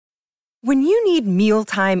When you need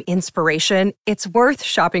mealtime inspiration, it's worth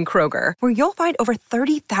shopping Kroger, where you'll find over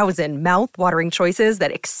 30,000 mouth-watering choices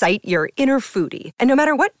that excite your inner foodie. And no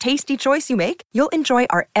matter what tasty choice you make, you'll enjoy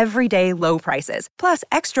our everyday low prices, plus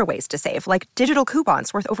extra ways to save, like digital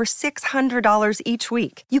coupons worth over $600 each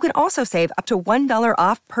week. You can also save up to $1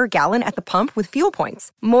 off per gallon at the pump with fuel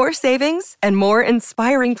points. More savings and more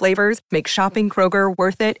inspiring flavors make shopping Kroger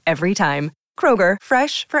worth it every time. Kroger,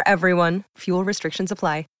 fresh for everyone. Fuel restrictions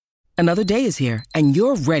apply. Another day is here, and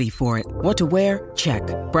you're ready for it. What to wear? Check.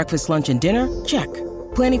 Breakfast, lunch, and dinner? Check.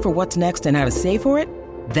 Planning for what's next and how to save for it?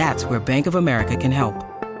 That's where Bank of America can help.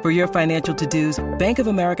 For your financial to-dos, Bank of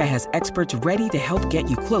America has experts ready to help get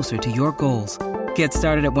you closer to your goals. Get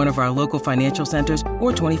started at one of our local financial centers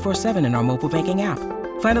or 24/7 in our mobile banking app.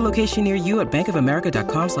 Find a location near you at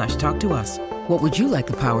bankofamerica.com/talktous. What would you like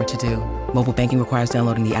the power to do? Mobile banking requires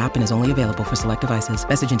downloading the app and is only available for select devices.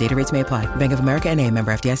 Message and data rates may apply. Bank of America N.A.,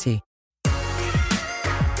 member FDIC.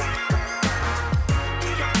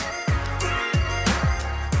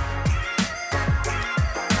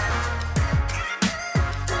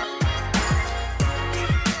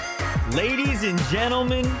 Ladies and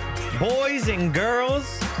gentlemen, boys and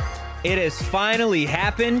girls, it has finally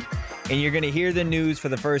happened, and you're going to hear the news for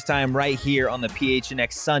the first time right here on the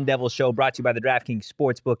PHNX Sun Devil Show, brought to you by the DraftKings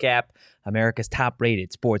Sportsbook app, America's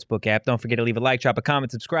top-rated sportsbook app. Don't forget to leave a like, drop a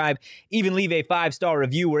comment, subscribe, even leave a 5-star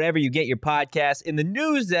review wherever you get your podcasts. And the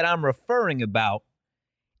news that I'm referring about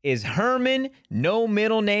is Herman, no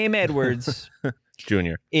middle name Edwards,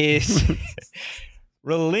 Jr. is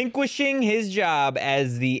relinquishing his job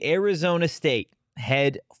as the Arizona State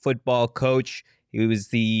head football coach. He was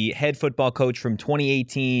the head football coach from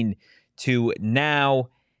 2018 to now.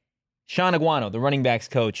 Sean Aguano, the running backs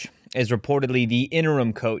coach, is reportedly the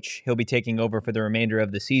interim coach. He'll be taking over for the remainder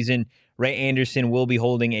of the season. Ray Anderson will be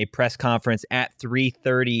holding a press conference at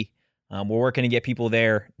 3:30. We're working to get people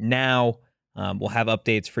there now. We'll have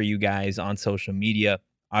updates for you guys on social media.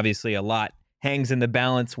 Obviously, a lot hangs in the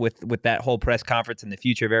balance with that whole press conference and the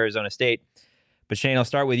future of Arizona State. But Shane, I'll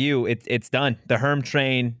start with you. It's done. The Herm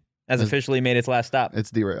train has officially made its last stop.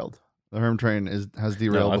 It's derailed. The Herm train has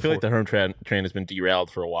derailed. No, I feel like the Herm train has been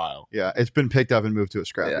derailed for a while. Yeah, it's been picked up and moved to a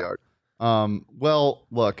scrapyard. Well,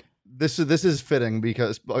 look, this is fitting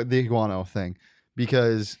because the Iguano thing.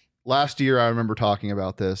 Because last year I remember talking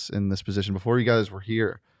about this in this position before you guys were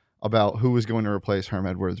here about who was going to replace Herm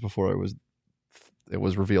Edwards before it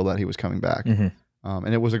was revealed that he was coming back. Mm-hmm.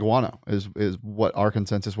 And it was Iguano is what our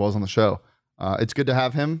consensus was on the show. It's good to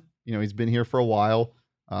have him. You know, he's been here for a while.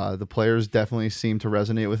 The players definitely seem to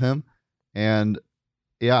resonate with him. And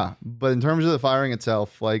yeah, but in terms of the firing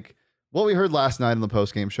itself, like what we heard last night on the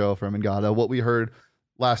post-game show from Ngata, what we heard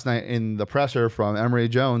last night in the presser from Emory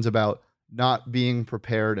Jones about not being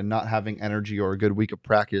prepared and not having energy or a good week of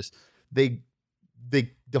practice, they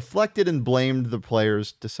deflected and blamed the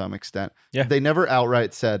players to some extent. Yeah. They never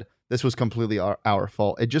outright said this was completely our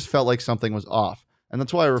fault. It just felt like something was off. And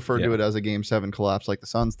that's why I referred to it as a Game 7 collapse like the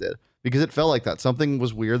Suns did. Because it felt like that. Something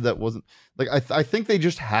was weird that wasn't... Like, I think they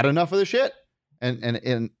just had enough of the shit.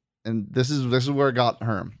 And this is where it got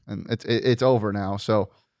Herm. And it's over now. So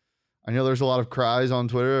I know there's a lot of cries on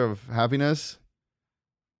Twitter of happiness.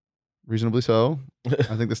 Reasonably so.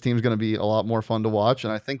 I think this team's going to be a lot more fun to watch.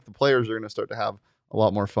 And I think the players are going to start to have a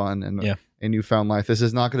lot more fun and a newfound life. This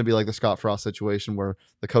is not going to be like the Scott Frost situation where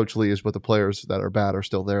the coach leaves, but the players that are bad are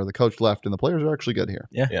still there. The coach left and the players are actually good here.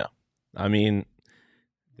 Yeah. I mean,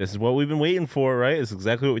 this is what we've been waiting for, right? It's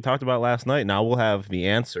exactly what we talked about last night. Now we'll have the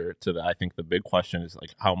answer to that. I think the big question is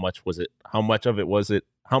like, how much of it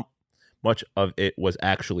was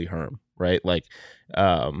actually Herm, right? Like,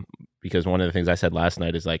 because one of the things I said last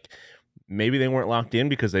night is like, maybe they weren't locked in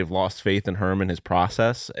because they've lost faith in Herm and his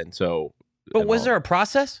process. And so, But was there a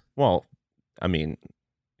process? Well, I mean,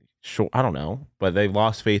 sure, I don't know, but they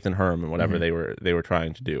lost faith in Herm and whatever they were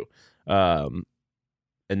trying to do.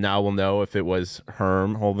 And now we'll know if it was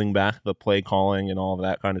Herm holding back the play calling and all of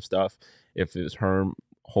that kind of stuff. If it was Herm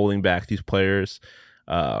holding back these players,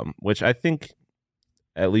 which I think,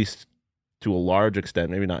 at least to a large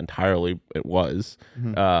extent, maybe not entirely, it was.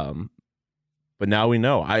 Mm-hmm. But now we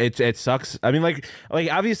know. It sucks. I mean, like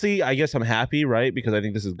obviously, I guess I'm happy, right? Because I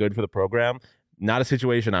think this is good for the program. Not a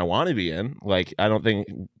situation I want to be in. Like, I don't think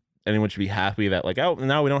anyone should be happy that like, oh,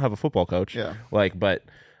 now we don't have a football coach. Yeah. Like, but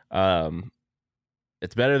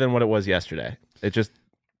it's better than what it was yesterday. It just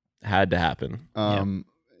had to happen.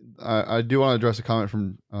 I do want to address a comment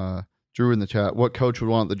from Drew in the chat. What coach would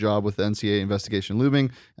want the job with the NCAA investigation looming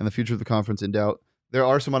and the future of the conference in doubt? there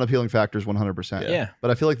are some unappealing factors 100%. Yeah.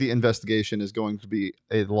 But I feel like the investigation is going to be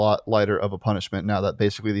a lot lighter of a punishment now that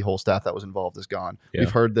basically the whole staff that was involved is gone. Yeah.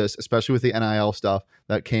 We've heard this, especially with the NIL stuff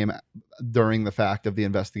that came during the fact of the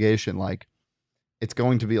investigation. Like, it's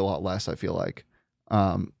going to be a lot less, I feel like.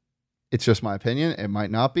 It's just my opinion. It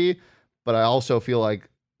might not be. But I also feel like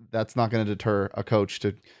that's not going to deter a coach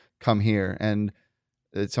to come here. And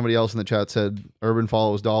somebody else in the chat said Urban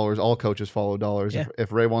follows dollars. All coaches follow dollars. Yeah.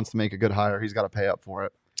 If Ray wants to make a good hire, he's got to pay up for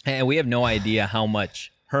it. And we have no idea how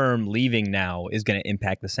much Herm leaving now is going to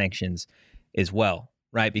impact the sanctions as well,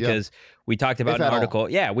 right? Because we talked about an article.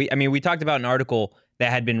 Yeah, we talked about an article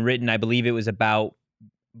that had been written, I believe it was about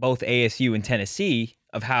both ASU and Tennessee,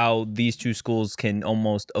 of how these two schools can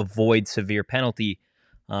almost avoid severe penalty.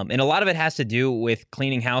 And a lot of it has to do with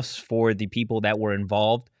cleaning house for the people that were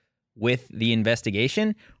involved with the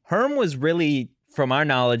investigation. Herm was really, from our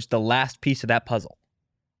knowledge, the last piece of that puzzle.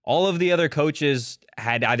 All of the other coaches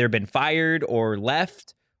had either been fired or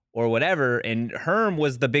left or whatever, and Herm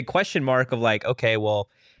was the big question mark of like, okay, well,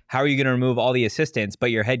 how are you going to remove all the assistants, but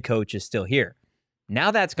your head coach is still here?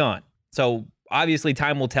 Now that's gone. So obviously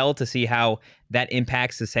time will tell to see how that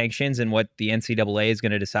impacts the sanctions and what the NCAA is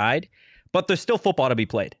going to decide, but there's still football to be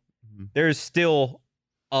played. Mm-hmm. There's still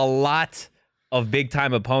a lot of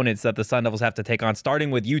big-time opponents that the Sun Devils have to take on, starting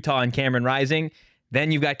with Utah and Cameron Rising. Then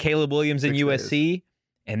you've got Caleb Williams in USC,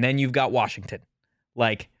 and then you've got Washington.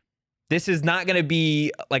 Like, this is not going to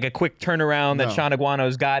be like a quick turnaround that Sean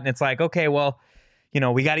Aguano's got, and it's like, okay, well,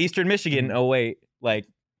 we got Eastern Michigan. Oh, wait. Like,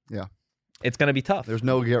 yeah, it's going to be tough. There's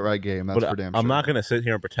no get-right game. That's for damn sure. I'm not going to sit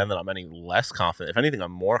here and pretend that I'm any less confident. If anything,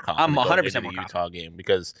 I'm more confident. I'm 100% going into more the Utah game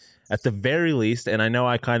because at the very least, and I know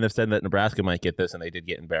I kind of said that Nebraska might get this, and they did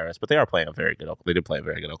get embarrassed, but they are playing they did play a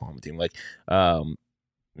very good Oklahoma team. Like,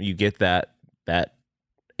 you get that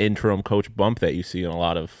interim coach bump that you see in a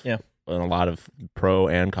lot of pro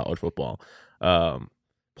and college football.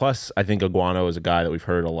 Plus, I think Aguano is a guy that we've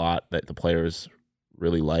heard a lot that the players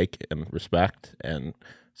really like and respect, and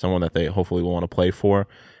someone that they hopefully will want to play for,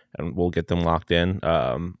 and we'll get them locked in.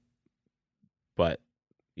 But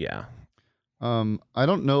yeah. I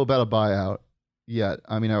don't know about a buyout yet.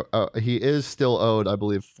 I mean, he is still owed, I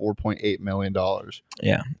believe, $4.8 million.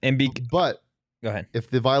 Yeah. But go ahead. If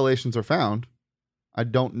the violations are found, I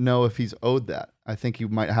don't know if he's owed that. I think you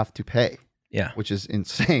might have to pay. Yeah. Which is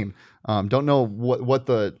insane. Don't know what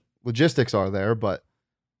the logistics are there, but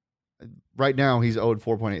right now he's owed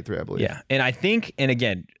 4.83, I believe. Yeah. And I think, and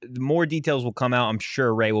again, more details will come out. I'm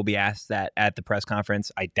sure Ray will be asked that at the press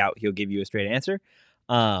conference. I doubt he'll give you a straight answer.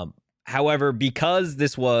 However, because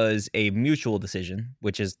this was a mutual decision,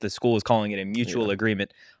 which is the school is calling it a mutual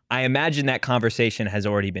agreement, I imagine that conversation has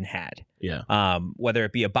already been had. Yeah. Whether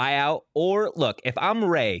it be a buyout or, look, if I'm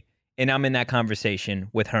Ray and I'm in that conversation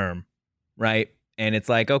with Herm, right? And it's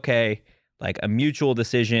like, okay, like a mutual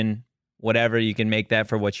decision, whatever, you can make that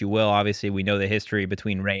for what you will. Obviously, we know the history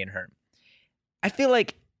between Ray and Herm. I feel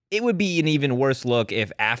like it would be an even worse look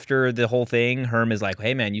if after the whole thing, Herm is like,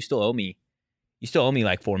 hey, man, you still owe me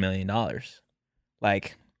like $4 million.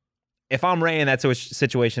 Like, if I'm Ray in that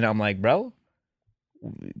situation, I'm like, bro,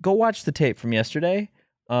 go watch the tape from yesterday.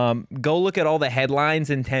 Go look at all the headlines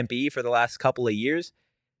in Tempe for the last couple of years.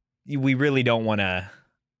 We really don't want to.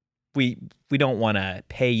 We don't want to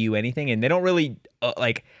pay you anything, and they don't really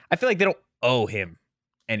I feel like they don't owe him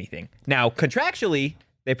anything. Now, contractually,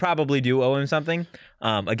 they probably do owe him something.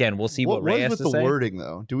 Again, we'll see what Ray has to say. What was the wording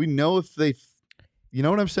though? Do we know if they? You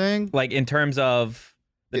know what I'm saying? Like in terms of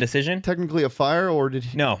the decision? Technically a fire, or did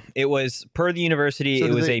he? No, it was per the university. So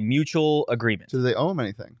it was a mutual agreement. So do they owe him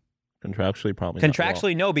anything? Contractually, probably.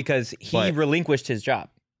 Contractually, no, because he relinquished his job.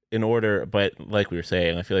 In order, but like we were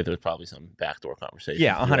saying, I feel like there's probably some backdoor conversation.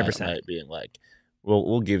 Yeah, 100%. Being like,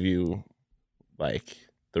 we'll give you like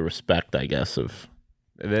the respect, I guess, of.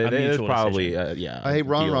 There's probably Hey,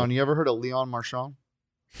 Ron, you ever heard of Leon Marchand?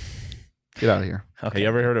 Get out of here. Okay. Have you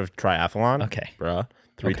ever heard of triathlon? Okay, bruh.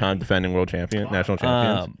 3-time defending world champion, national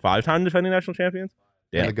champions, 5-time defending national champions.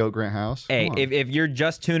 Yeah, the Goat Grant House. Hey, if you're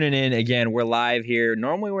just tuning in, again, we're live here.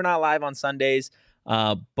 Normally, we're not live on Sundays.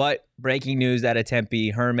 But breaking news out of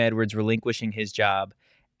Tempe, Herm Edwards relinquishing his job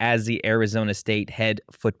as the Arizona State head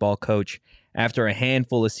football coach after a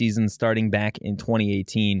handful of seasons starting back in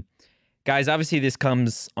 2018. Guys, obviously this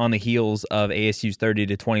comes on the heels of ASU's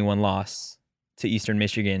 30-21 loss to Eastern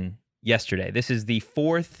Michigan yesterday. This is the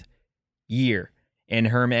fourth year in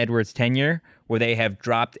Herm Edwards' tenure where they have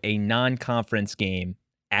dropped a non-conference game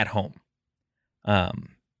at home.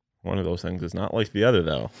 One of those things is not like the other,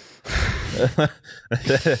 though.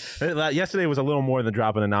 Yesterday was a little more than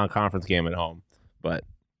dropping a non-conference game at home, but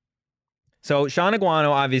so Sean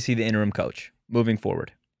Aguano, obviously the interim coach, moving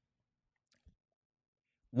forward.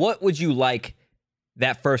 What would you like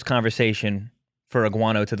that first conversation for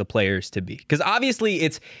Aguano to the players to be? Because obviously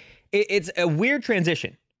it's a weird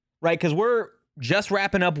transition, right? Because we're just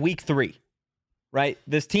wrapping up week 3, right?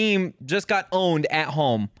 This team just got owned at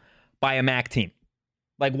home by a MAC team.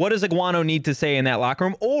 Like, what does Aguano need to say in that locker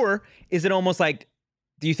room? Or is it almost like,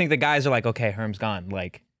 do you think the guys are like, okay, Herm's gone?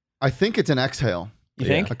 Like, I think it's an exhale. You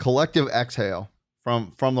think? A collective exhale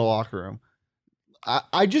from the locker room.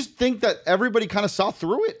 I just think that everybody kind of saw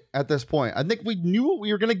through it at this point. I think we knew what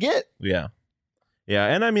we were going to get. Yeah. Yeah.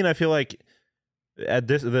 And I mean, I feel like at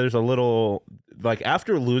this, there's a little, like,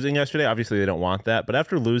 after losing yesterday, obviously they don't want that, but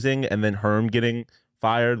after losing and then Herm getting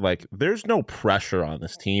fired, like, there's no pressure on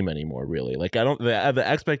this team anymore, really. Like, the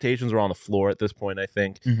expectations are on the floor at this point, I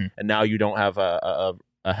think. Mm-hmm. And now you don't have a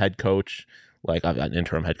head coach, like, I've got an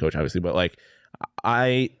interim head coach, obviously, but, like,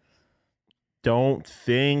 I don't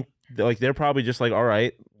think, like, they're probably just like, all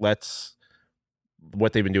right, let's,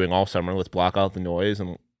 what they've been doing all summer, let's block out the noise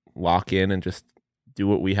and lock in and just do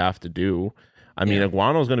what we have to do. I mean,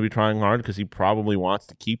 Aguano's going to be trying hard because he probably wants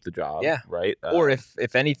to keep the job. Yeah. Right. Or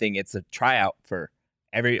if anything, it's a tryout for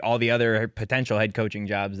all the other potential head coaching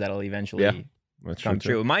jobs that'll eventually come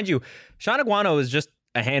true. Mind you, Sean Aguano is just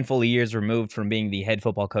a handful of years removed from being the head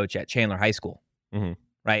football coach at Chandler High School. Mm-hmm.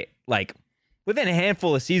 Right? Like, within a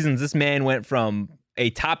handful of seasons, this man went from a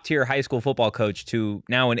top-tier high school football coach to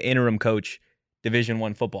now an interim coach, Division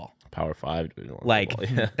I football. Power 5 Division I like,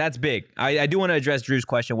 football. Yeah. That's big. I do want to address Drew's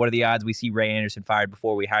question. What are the odds we see Ray Anderson fired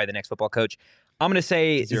before we hire the next football coach? I'm going to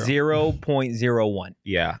say 0.01.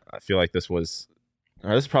 Yeah, I feel like this is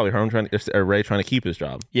probably Herm Ray trying to keep his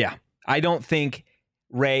job. Yeah. I don't think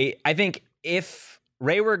Ray... I think if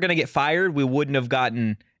Ray were going to get fired, we wouldn't have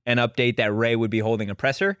gotten an update that Ray would be holding a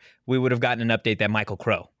presser. We would have gotten an update that Michael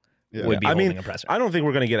Crow would be holding a presser. I don't think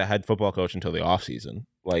we're going to get a head football coach until the offseason.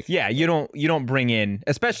 Like, yeah, you don't bring in,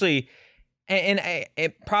 especially, and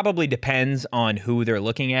it probably depends on who they're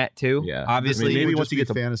looking at too. Yeah, obviously, maybe once you get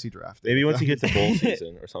to fantasy draft, maybe once you get to bowl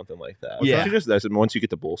season or something like that. Yeah, once you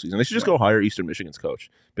get to bowl season, they should just go hire Eastern Michigan's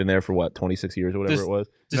coach. Been there for what, 26 years or whatever it was.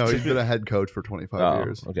 No, he's been a head coach for 25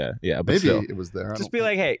 years. Okay, yeah, but maybe still. it was there. Just be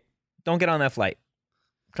like, hey, don't get on that flight.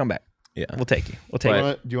 Come back. Yeah, we'll take you. We'll take you.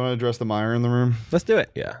 Do you want to address the Meyer in the room? Let's do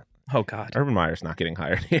it. Yeah. Oh God, Urban Meyer's not getting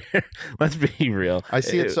hired here. Let's be real. I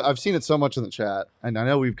see it. I've seen it so much in the chat, and I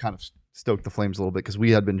know we've kind of stoked the flames a little bit because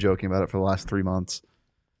we had been joking about it for the last 3 months.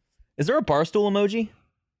 Is there a barstool emoji?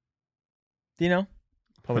 Do you know?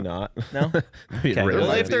 Probably not. No. Okay.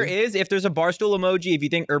 Well, if there's a barstool emoji, if you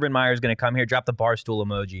think Urban Meyer is going to come here, drop the barstool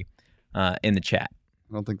emoji in the chat.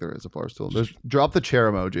 I don't think there is a barstool. Drop the chair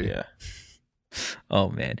emoji. Yeah. Oh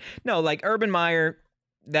man, no, like Urban Meyer,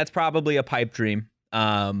 that's probably a pipe dream.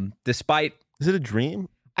 Despite, is it a dream?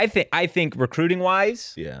 I think recruiting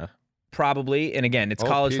wise, yeah, probably. And again, it's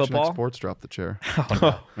college football. Sports dropped the chair. Oh,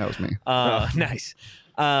 no. That was me. Nice.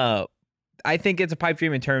 I think it's a pipe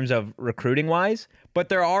dream in terms of recruiting wise, but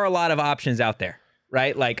there are a lot of options out there,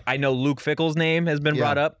 right? Like, I know Luke Fickell's name has been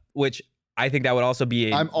brought up, which I think that would also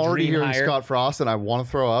be I'm already hearing Scott Frost, and I want to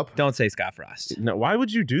throw up. Don't say Scott Frost. No, why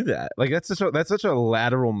would you do that? Like, that's such a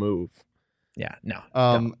lateral move. Yeah,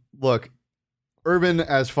 no. Look, Urban,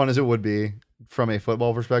 as fun as it would be from a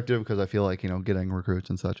football perspective, because I feel like, getting recruits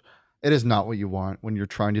and such, it is not what you want when you're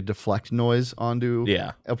trying to deflect noise onto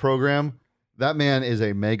a program. That man is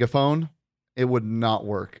a megaphone. It would not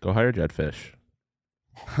work. Go hire Jedd Fisch.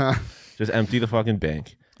 Just empty the fucking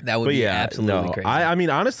bank. That would be absolutely crazy. I mean,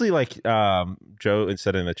 honestly, like Joe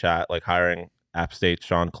said in the chat, like hiring App State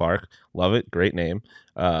Sean Clark, love it, great name.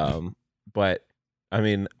 But I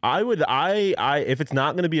mean, I if it's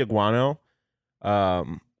not going to be Aguano,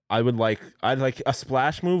 I'd like a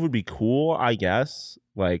splash move would be cool, I guess.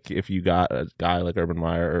 Like if you got a guy like Urban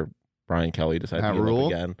Meyer or Brian Kelly decide to do it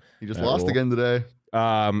again. He just lost again today. You're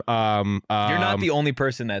not the only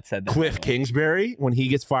person that said that. Cliff Kingsbury, when he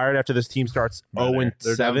gets fired after this team starts 0-7,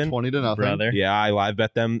 they're down 20-0, brother. Yeah, I live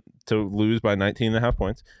bet them to lose by 19.5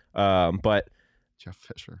 points. But Jeff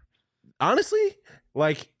Fisher, honestly,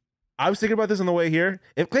 like I was thinking about this on the way here.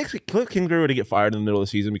 If Cliff Kingsbury were to get fired in the middle of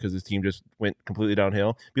the season because his team just went completely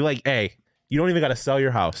downhill, be like, hey, you don't even got to sell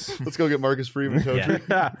your house. Let's go get Marcus Freeman coaching. It's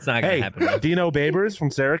not gonna happen. Bro. Dino Babers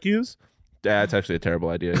from Syracuse. That's actually a terrible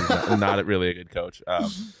idea. He's not really a good coach.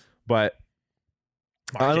 But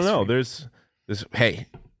I don't know. There's hey,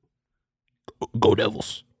 go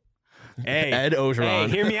Devils. Hey, Ed Ogeron. Hey,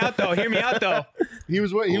 hear me out though. He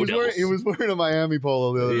was wearing a Miami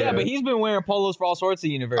polo the other day. Yeah, but he's been wearing polos for all sorts of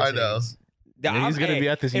universities. I know. And he's going to be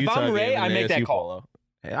at this Utah If I'm Ray, game I make that call. Polo.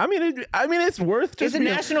 I mean, it's worth. He's a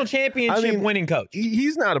national championship winning coach.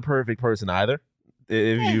 He's not a perfect person either.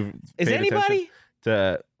 If you is anybody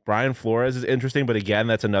to Brian Flores is interesting, but again,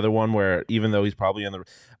 that's another one where even though he's probably in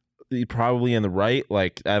the right,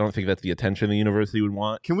 like I don't think that's the attention the university would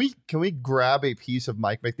want. Can we grab a piece of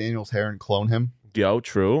Mike McDaniel's hair and clone him? Yo,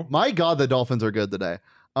 true. My God, the Dolphins are good today.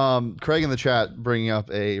 Craig in the chat bringing up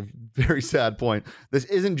a very sad point. This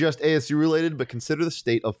isn't just ASU related, but consider the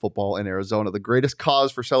state of football in Arizona. The greatest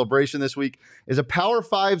cause for celebration this week is a Power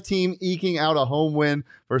 5 team eking out a home win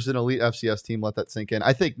versus an elite FCS team. Let that sink in.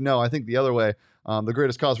 I think the other way. The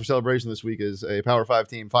greatest cause for celebration this week is a Power 5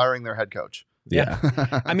 team firing their head coach. Yeah.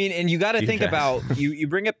 I mean, and you got to think about, you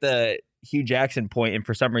bring up the Hugh Jackson point, and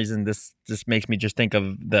for some reason this just makes me just think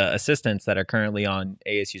of the assistants that are currently on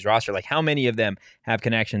ASU's roster. Like, how many of them have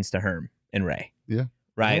connections to Herm and Ray? Yeah.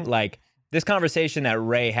 Right? Like, this conversation that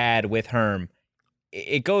Ray had with Herm,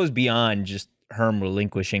 it goes beyond just Herm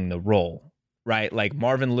relinquishing the role, right? Like,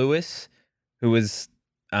 Marvin Lewis, who was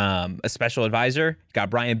a special advisor,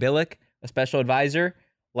 got Brian Billick, a special advisor.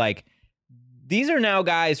 Like, these are now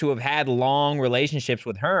guys who have had long relationships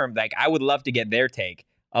with Herm. Like, I would love to get their take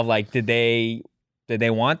of, like, did they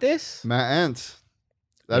want this? Matt Entz.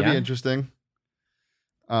 That'd be interesting.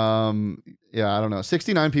 Yeah, I don't know.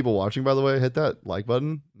 69 people watching, by the way. Hit that like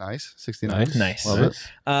button. Nice. 69. Nice. Love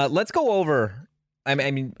it. Let's go over. I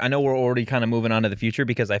mean, I know we're already kind of moving on to the future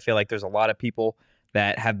because I feel like there's a lot of people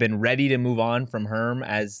that have been ready to move on from Herm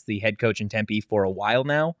as the head coach in Tempe for a while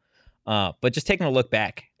now. But just taking a look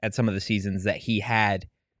back at some of the seasons that he had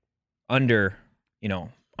under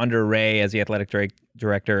Ray as the athletic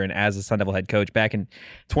director and as the Sun Devil head coach. Back in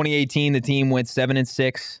 2018, the team went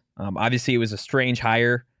 7-6. Obviously, it was a strange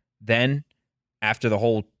hire then after the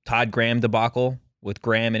whole Todd Graham debacle with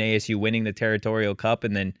Graham and ASU winning the Territorial Cup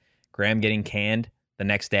and then Graham getting canned the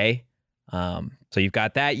next day. So you've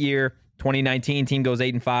got that year. 2019, team goes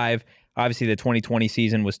 8-5. Obviously, the 2020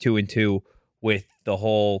 season was 2-2 with the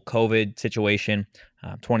whole COVID situation.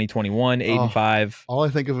 2021, 8-5. All I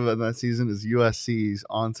think of in that season is USC's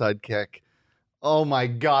onside kick. Oh my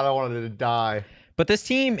God, I wanted to die. But this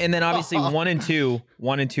team, and then obviously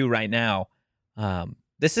 1-2 right now.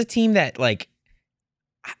 This is a team that, like,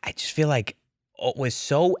 I just feel like was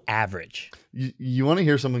so average. You want to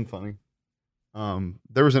hear something funny?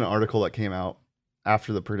 There was an article that came out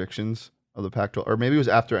after the predictions of the Pac-12, or maybe it was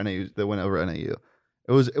after NAU that went over NAU.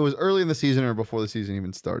 It was early in the season or before the season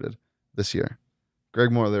even started this year.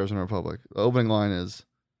 Greg Moore of the Arizona Republic. The opening line is,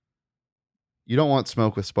 "You don't want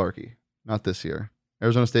smoke with Sparky. Not this year."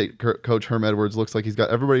 Arizona State coach Herm Edwards looks like he's got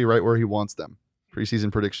everybody right where he wants them. Preseason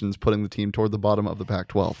predictions putting the team toward the bottom of the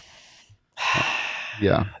Pac-12.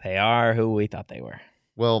 Yeah. They are who we thought they were.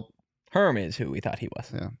 Well, Herm is who we thought he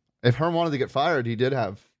was. Yeah. If Herm wanted to get fired, he did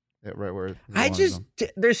have it right where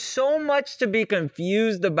there's so much to be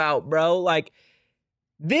confused about, bro. Like,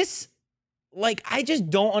 this, like, I just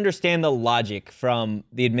don't understand the logic from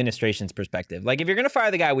the administration's perspective. Like, if you're going to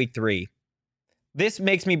fire the guy week 3, this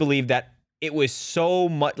makes me believe that it was so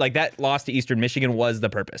much, like, that loss to Eastern Michigan was the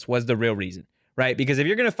purpose, was the real reason, right? Because if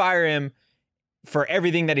you're going to fire him for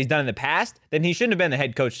everything that he's done in the past, then he shouldn't have been the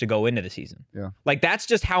head coach to go into the season. Yeah. Like, that's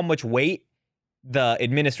just how much weight the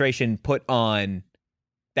administration put on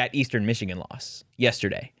that Eastern Michigan loss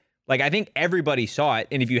yesterday. Like, I think everybody saw it.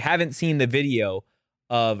 And if you haven't seen the video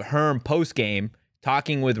of Herm post-game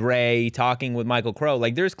talking with Ray, talking with Michael Crow,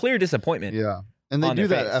 like, there's clear disappointment. Yeah. And they do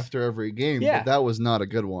that after every game, but that was not a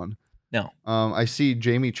good one. No. I see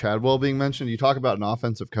Jamie Chadwell being mentioned. You talk about an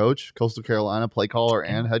offensive coach, Coastal Carolina play caller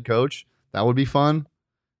and head coach. That would be fun.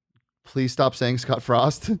 Please stop saying Scott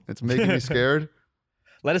Frost. It's making me scared.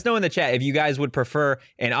 Let us know in the chat if you guys would prefer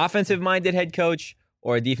an offensive-minded head coach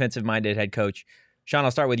or a defensive-minded head coach. Sean,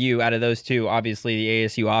 I'll start with you. Out of those two, obviously the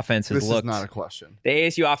ASU offense has looked... This is not a question. The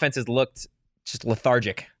ASU offense has looked just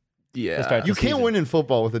lethargic. Yeah. You can't win in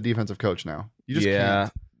football with a defensive coach now. You just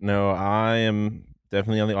can't. No, I am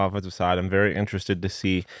definitely on the offensive side. I'm very interested to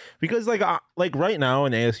see, because like right now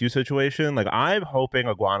in ASU situation, like, I'm hoping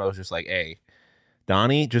Aguano's just like, hey,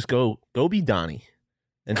 Donnie, just go be Donnie,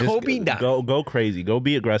 and just go crazy, go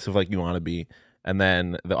be aggressive like you want to be, and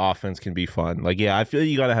then the offense can be fun. Like, yeah, I feel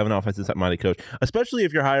you got to have an offensive-minded coach, especially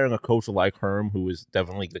if you're hiring a coach like Herm, who is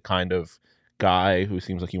definitely the kind of guy who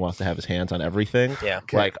seems like he wants to have his hands on everything. Yeah.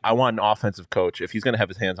 Okay. Like, I want an offensive coach. If he's going to have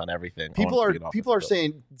his hands on everything, people are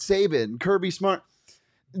saying Saban, Kirby Smart.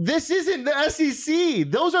 This isn't the SEC.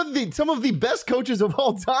 Those are some of the best coaches of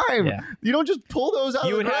all time. Yeah. You don't just pull those out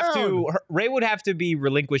of the ground. Ray would have to be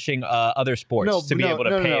relinquishing other sports to be able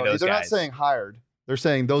to pay those They're guys. not saying hired. They're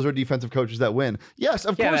saying those are defensive coaches that win. Yes,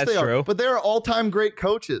 of course that's they are. true. But they're all-time great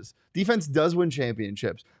coaches. Defense does win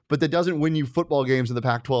championships, but that doesn't win you football games in the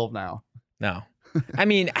Pac-12 now. No. I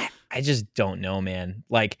mean, I just don't know, man.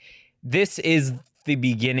 Like, this is the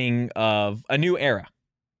beginning of a new era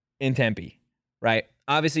in Tempe, right?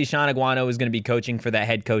 Obviously, Sean Aguano is going to be coaching for that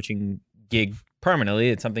head coaching gig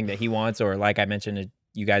permanently. It's something that he wants, or like I mentioned to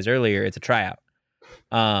you guys earlier, it's a tryout.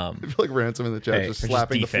 I feel like Ransom in the chat just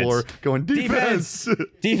slapping the floor, going, defense!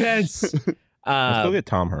 Defense! Let's go get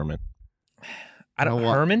Tom Herman. I don't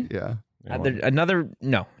Herman? Yeah. No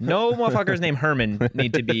motherfuckers named Herman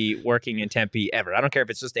need to be working in Tempe ever. I don't care if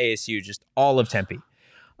it's just ASU, just all of Tempe.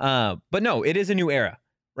 But no, it is a new era,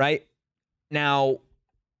 right? Now,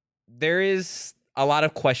 there is a lot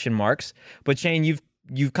of question marks, but Shane,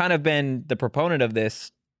 you've kind of been the proponent of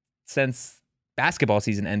this since basketball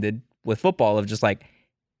season ended with football, of just like,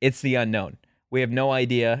 it's the unknown. We have no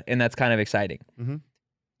idea, and that's kind of exciting. Mm-hmm.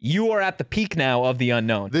 You are at the peak now of the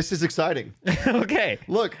unknown. This is exciting. Okay.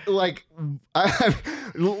 Look, like,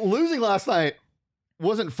 losing last night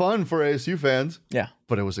wasn't fun for ASU fans. Yeah.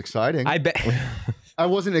 But it was exciting. I bet. I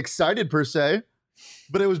wasn't excited per se,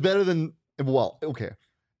 but it was better than, well, okay.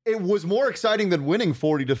 It was more exciting than winning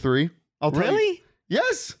 40-3. I'll tell you. Really?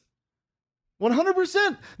 Yes.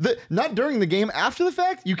 100%. Not during the game, after the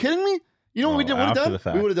fact. You kidding me? You know what we would have done?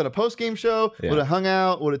 We would have done a post-game show, would have hung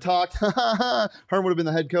out, would have talked. Herm would have been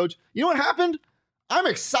the head coach. You know what happened? I'm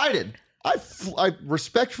excited. I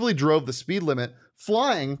respectfully drove the speed limit,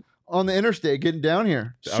 flying on the interstate, getting down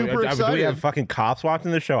here. Super excited. Do we have fucking cops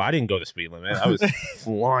watching the show? I didn't go the speed limit. I was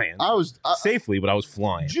flying. I was safely, but I was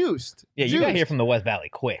flying. Juiced. Yeah, you got here from the West Valley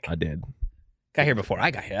quick. I did. Got here before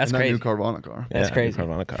I got here. That's and crazy. New Carvana car. That's crazy.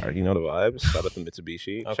 Carvana car. You know the vibes. Shout out to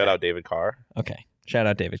Mitsubishi. Okay. Shout out David Carr. Okay. Shout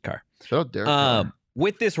out David Carr. Shout out Derek Carr.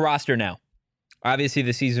 With this roster now, obviously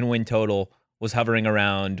the season win total was hovering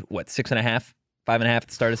around, 6.5, 5.5 at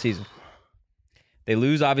the start of the season. They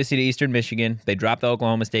lose, obviously, to Eastern Michigan. They drop the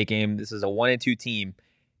Oklahoma State game. This is a 1-2 team.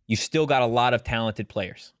 You still got a lot of talented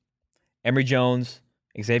players. Emory Jones,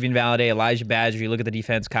 Xavier Valladay, Elijah Badger. You look at the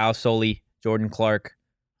defense, Kyle Soley, Jordan Clark,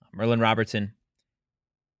 Merlin Robertson.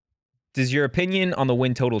 Does your opinion on the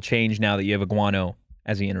win total change now that you have Aguano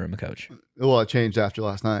as the interim coach? Well, it changed after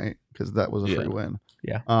last night because that was a free win.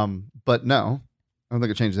 Yeah. But no, I don't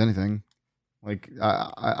think it changes anything. Like,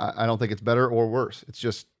 I don't think it's better or worse. It's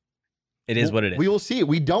just, it is what it is. We will see.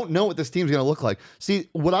 We don't know what this team's going to look like. See,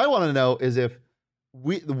 what I want to know is if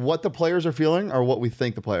what the players are feeling or what we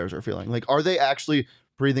think the players are feeling. Like, are they actually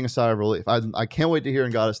breathing a sigh of relief? I can't wait to hear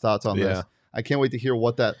Ngata's thoughts on this. I can't wait to hear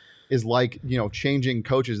what that is like, changing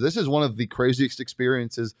coaches. This is one of the craziest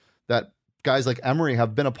experiences that guys like Emory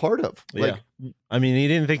have been a part of. Like, I mean, he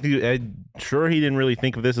didn't think. I'm sure he didn't really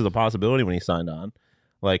think of this as a possibility when he signed on.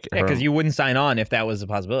 Like, because you wouldn't sign on if that was a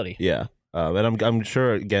possibility. Yeah, but I'm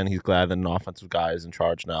sure again he's glad that an offensive guy is in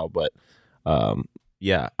charge now. But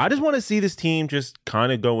yeah, I just want to see this team just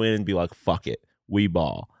kind of go in and be like, fuck it, we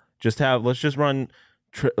ball. Let's just run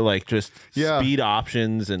speed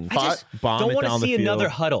options and bomb it down the field. Don't want to see another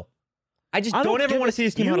huddle. I just don't ever want to see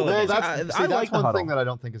this team huddle. Well, that's one thing that I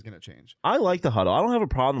don't think is going to change. I like the huddle. I don't have a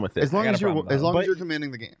problem with it. As long as you're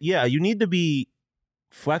commanding the game. Yeah, you need to be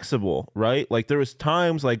flexible, right? Like, there was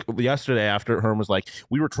times like yesterday after Herm was like,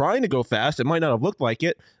 we were trying to go fast. It might not have looked like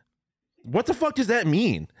it. What the fuck does that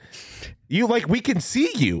mean? We can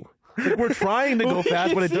see you. Like, we're trying to go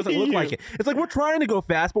fast, but it doesn't look like it. It's like we're trying to go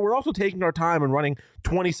fast, but we're also taking our time and running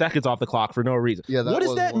 20 seconds off the clock for no reason. Yeah, what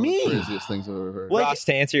does that mean? One of the craziest things I've ever heard. Ross,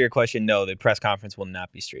 to answer your question, no, the press conference will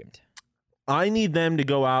not be streamed. I need them to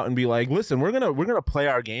go out and be like, listen, we're gonna play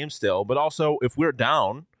our game still, but also if we're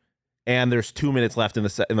down and there's 2 minutes left in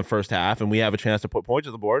the first half and we have a chance to put points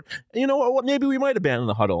on the board, you know what? Maybe we might abandon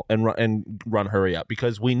the huddle and run hurry up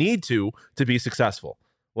because we need to be successful.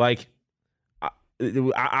 Like,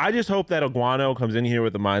 I just hope that Aguano comes in here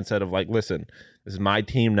with the mindset of like, listen, this is my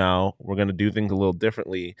team now. We're going to do things a little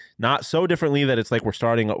differently. Not so differently that it's like we're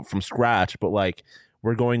starting from scratch, but like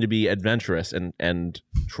we're going to be adventurous and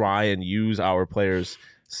try and use our players'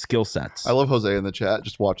 skill sets. I love Jose in the chat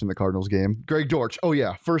just watching the Cardinals game. Greg Dortch. Oh,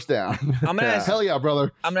 yeah. First down. I'm gonna ask, hell yeah,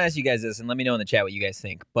 brother. I'm going to ask you guys this and let me know in the chat what you guys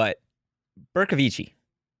think. But Berkovici,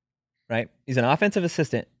 right? He's an offensive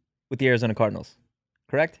assistant with the Arizona Cardinals,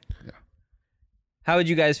 correct? Yeah. How would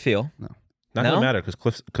you guys feel? No. Not going to matter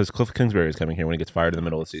because Cliff Kingsbury is coming here when he gets fired in the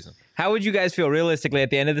middle of the season. How would you guys feel realistically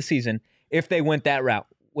at the end of the season if they went that route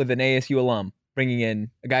with an ASU alum, bringing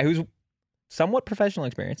in a guy who's somewhat professional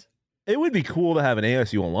experience? It would be cool to have an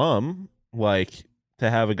ASU alum, like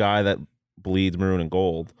to have a guy that bleeds maroon and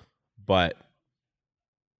gold, but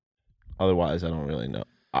otherwise I don't really know.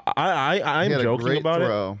 I'm He had a joking great about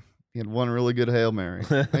throw. He had one really good Hail Mary.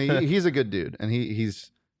 I mean, he's a good dude, and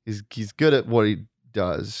he's good at what he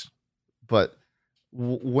does. But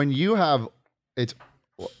when you have it's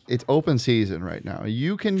open season right now,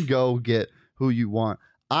 you can go get who you want.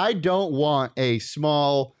 I don't want a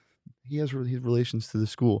small. He has relations to the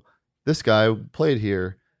school. This guy played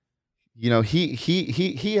here. You know,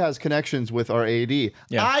 he has connections with our AD. Yeah.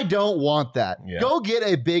 I don't want that. Yeah. Go get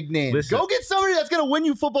a big name. Listen, go get somebody that's going to win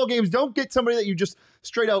you football games. Don't get somebody that you just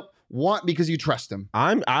straight out want because you trust him.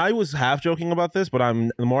 I was half joking about this, but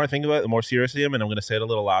the more I think about it, the more serious I am, and I'm going to say it a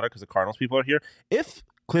little louder because the Cardinals people are here. If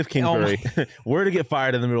Cliff Kingsbury were to get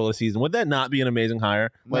fired in the middle of the season, would that not be an amazing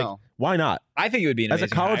hire? Like, no. Why not? I think it would be an amazing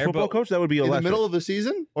as a college hire, football coach. That would be electric. In the middle of the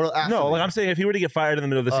season, or after no? Like I'm saying, if he were to get fired in the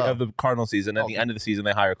middle of the Cardinal season, at the end of the season,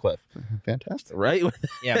 they hire Cliff. Fantastic, right?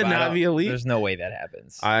 Yeah, but not be elite. There's no way that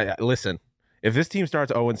happens. Listen. If this team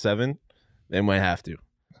starts 0-7, they might have to.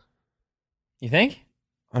 You think?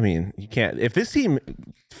 I mean, you can't. If this team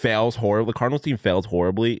fails horribly, the Cardinals team fails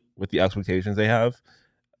horribly with the expectations they have.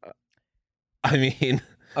 I mean,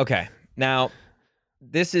 okay. Now,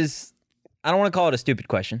 this is. I don't want to call it a stupid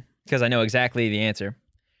question because I know exactly the answer.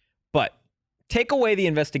 But take away the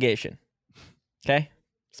investigation. Okay?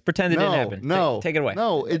 Let's pretend it didn't happen. No. Take it away.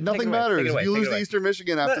 No, nothing matters. If you lose to Eastern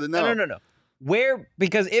Michigan after No. Where,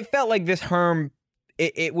 because it felt like this Herm,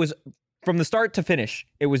 it was, from the start to finish,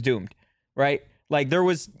 it was doomed, right? Like there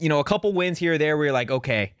was, a couple wins here or there where you're like,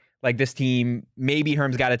 okay, like this team, maybe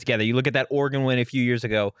Herm's got it together. You look at that Oregon win a few years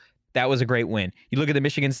ago, that was a great win. You look at the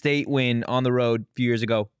Michigan State win on the road a few years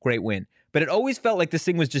ago, great win. But it always felt like this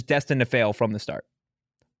thing was just destined to fail from the start.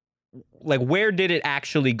 Like, where did it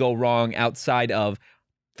actually go wrong outside of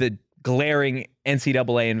the glaring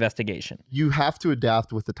NCAA investigation? You have to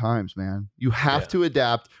adapt with the times, man. You have to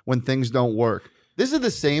adapt when things don't work. This is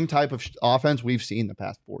the same type of offense we've seen the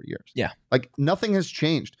past 4 years. Yeah. Like, nothing has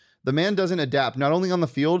changed. The man doesn't adapt, not only on the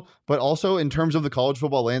field, but also in terms of the college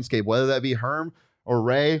football landscape, whether that be Herm or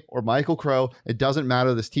Ray or Michael Crow, it doesn't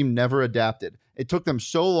matter. This team never adapted. It took them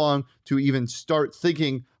so long to even start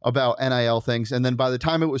thinking about NIL things. And then by the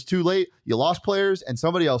time it was too late, you lost players and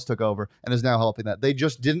somebody else took over and is now helping that. They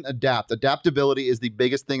just didn't adapt. Adaptability is the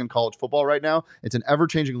biggest thing in college football right now. It's an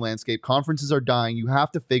ever-changing landscape. Conferences are dying. You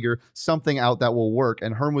have to figure something out that will work.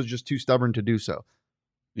 And Herm was just too stubborn to do so.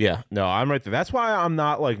 Yeah, no, I'm right there. That's why I'm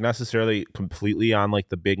not like necessarily completely on like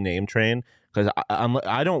the big name train, because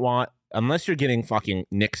I don't want, unless you're getting fucking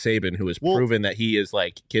Nick Saban, who has proven that he is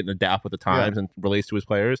like can adapt with the times and relates to his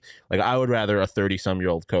players. Like I would rather a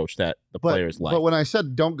 30-some-year-old coach that the players like. But when I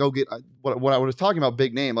said don't go get what I was talking about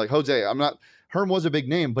big name, like Jose, Herm was a big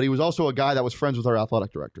name, but he was also a guy that was friends with our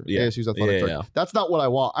athletic director, ASU's athletic director. Yeah. That's not what I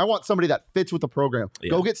want. I want somebody that fits with the program.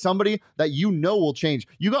 Yeah. Go get somebody that will change.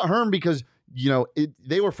 You got Herm because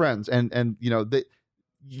they were friends, and you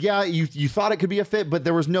thought it could be a fit, but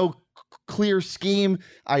there was no clear scheme,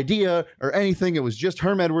 idea, or anything. It was just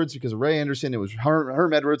Herm Edwards because of Ray Anderson. It was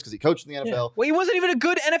Herm Edwards because he coached in the NFL. Yeah. Well, he wasn't even a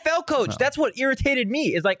good NFL coach. No. That's what irritated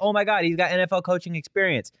me. Is like, oh my God, he's got NFL coaching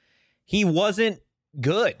experience. He wasn't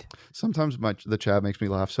good. Sometimes the chat makes me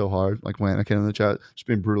laugh so hard. Like Anakin in the chat, just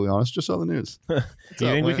being brutally honest, just saw the news. Do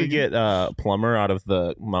you think we could get Plummer out of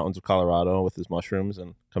the mountains of Colorado with his mushrooms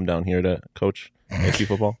and come down here to coach ASU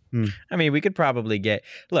football? I mean, we could probably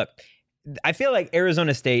look, I feel like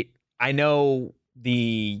Arizona State, I know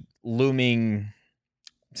the looming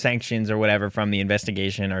sanctions or whatever from the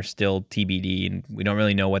investigation are still TBD, and we don't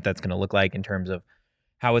really know what that's going to look like in terms of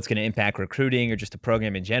how it's going to impact recruiting or just the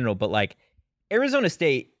program in general. But like Arizona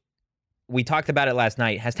State, we talked about it last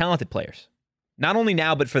night, has talented players, not only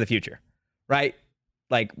now, but for the future, right?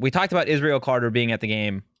 Like we talked about Israel Carter being at the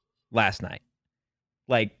game last night.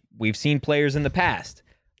 Like we've seen players in the past,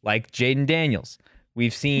 like Jaden Daniels.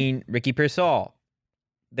 We've seen Ricky Pearsall.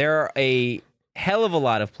 There are a hell of a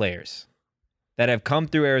lot of players that have come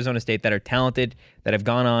through Arizona State that are talented, that have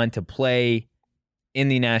gone on to play in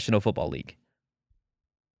the National Football League.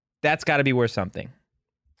 That's got to be worth something,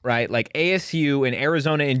 right? Like ASU and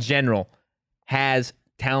Arizona in general has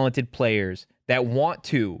talented players that want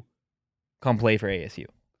to come play for ASU.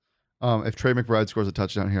 If Trey McBride scores a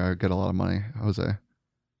touchdown here, I get a lot of money.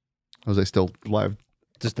 Jose still live.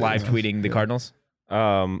 Just live tweeting the Cardinals?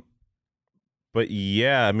 But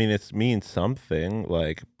yeah, I mean, it means something,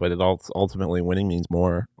 like, but it ultimately winning means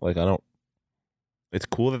more. Like, it's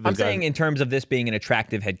cool that I'm saying in terms of this being an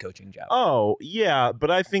attractive head coaching job. Oh, yeah, but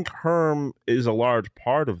I think Herm is a large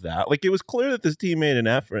part of that. Like, it was clear that this team made an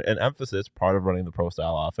effort, an emphasis, part of running the pro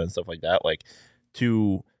style offense, stuff like that, like,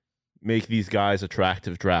 to make these guys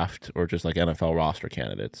attractive draft or just like NFL roster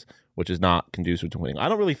candidates, which is not conducive to winning. I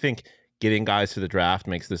don't really think getting guys to the draft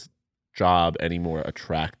makes this job any more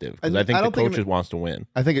attractive. Because I think I the don't think coaches wants to win.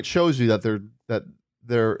 I think it shows you that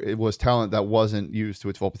there it was talent that wasn't used to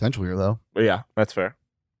its full potential here, though. But yeah, that's fair.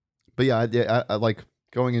 But yeah, I like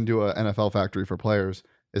going into a NFL factory for players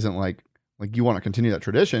isn't like you want to continue that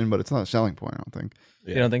tradition, but it's not a selling point, I don't think.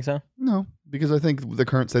 You don't think so? No, because I think the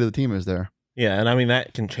current state of the team is there. Yeah, and I mean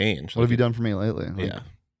that can change. What have you done for me lately? Yeah.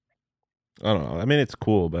 I don't know. I mean it's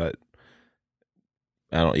cool, but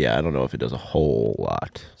I don't know if it does a whole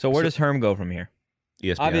lot. So where does Herm go from here?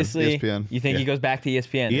 ESPN. Obviously, ESPN. you think he goes back to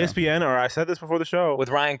ESPN? ESPN, or I said this before the show. With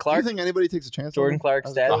Ryan Do you Clark, think anybody takes a chance? Jordan on him? Clark's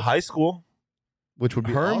As a dad? coach? A high school. Which would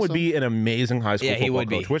be Herm would awesome. be an amazing high school Yeah, he football would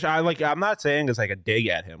be. coach, which I like. I'm not saying is like a dig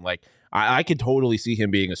at him. Like I could totally see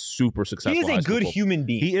him being a super successful. he is high a school good football- human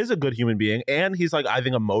being. He is a good human being, and he's like I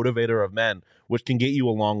think a motivator of men, which can get you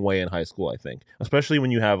a long way in high school. I think, especially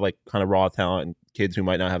when you have like kind of raw talent and kids who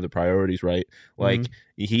might not have the priorities right. Like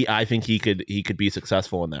I think he could be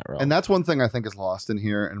successful in that realm. And that's one thing I think is lost in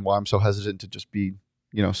here, and why I'm so hesitant to just be,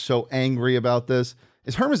 so angry about this.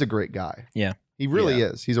 Is Herm is a great guy. Yeah. He really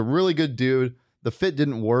is. He's a really good dude. The fit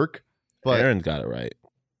didn't work, but Aaron's got it right.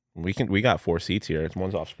 We got 4 seats here. It's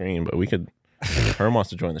one's off screen, but we could. Herm wants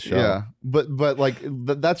to join the show. yeah. But like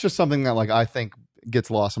that's just something that like I think gets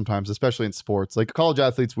lost sometimes, especially in sports. Like college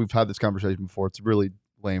athletes, we've had this conversation before. It's really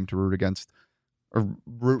lame to root against or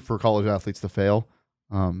root for college athletes to fail.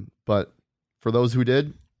 But for those who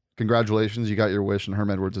did, congratulations, you got your wish, and Herm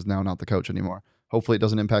Edwards is now not the coach anymore. Hopefully, it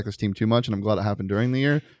doesn't impact this team too much, and I'm glad it happened during the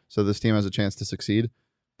year, so this team has a chance to succeed.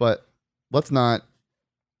 But let's not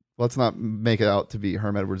make it out to be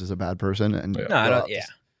Herm Edwards is a bad person and No, I don't. Yeah.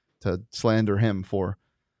 to slander him for,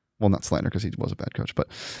 well, not slander because he was a bad coach, but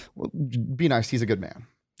be nice. He's a good man.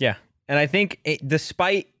 Yeah. And I think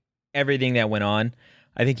despite everything that went on,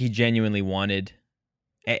 I think he genuinely wanted,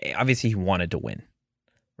 obviously he wanted to win,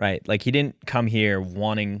 right? Like he didn't come here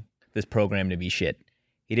wanting this program to be shit.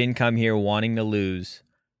 He didn't come here wanting to lose.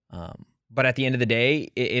 But at the end of the day,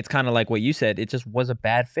 it's kind of like what you said. It just was a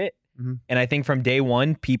bad fit. Mm-hmm. And I think from day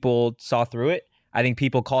one, people saw through it. I think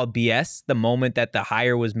people called BS the moment that the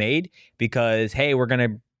hire was made because, hey, we're going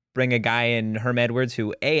to bring a guy in, Herm Edwards,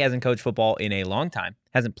 who A, hasn't coached football in a long time,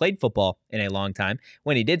 hasn't played football in a long time.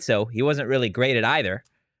 When he did so, he wasn't really great at either.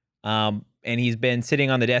 And he's been sitting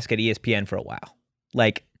on the desk at ESPN for a while.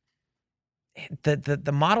 Like,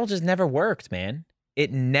 the model just never worked, man.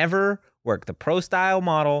 It never worked. The pro-style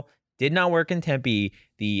model did not work in Tempe.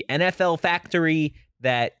 The NFL factory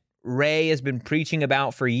that Ray has been preaching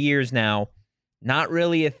about for years now, not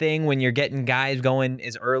really a thing when you're getting guys going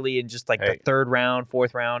as early in just like the 3rd round,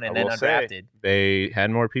 4th round, and then undrafted. They had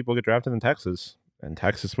more people get drafted than Texas, and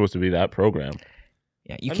Texas is supposed to be that program.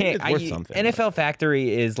 Yeah, you I can't. mean, it's worth something, NFL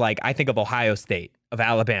factory is like, I think of Ohio State, of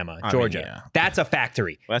Alabama, Georgia. yeah. That's a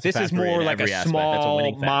factory. Well, that's a this is factory more in like a every aspect. That's a small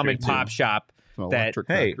winning factory, mom and too. pop shop. An That- electric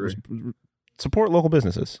Hey, factory. support local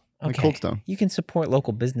businesses. Like Cold Stone. You can support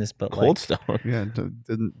local business, but Cold like, Stone. Yeah,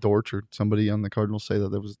 didn't Dortch or somebody on the Cardinals say that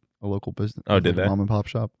there was a local business? Oh, did a they? mom and pop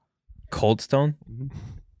shop? Cold Stone? Mhm.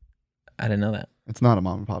 I didn't know that. It's not a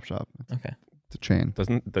mom and pop shop. Okay. It's a chain.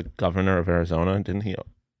 Doesn't the governor of Arizona, didn't he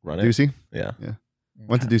run it? Ducey? Yeah.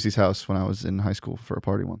 Went to Ducey's house when I was in high school for a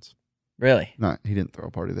party once. Really? Not, he didn't throw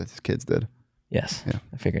a party, that his kids did. Yes. Yeah.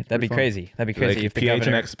 I figured. That'd be Pretty fun. crazy. That'd be crazy Like if the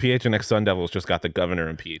governor... PHNX Sun Devils just got the governor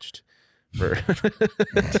impeached. For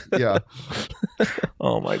Yeah.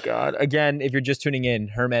 Oh my God. Again, if you're just tuning in,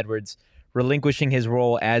 Herm Edwards relinquishing his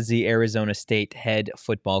role as the Arizona State head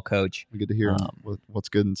football coach. We get to hear what's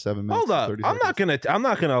good in 7 minutes. Hold up. 30 I'm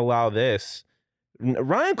not gonna allow this.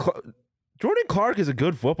 Jordan Clark is a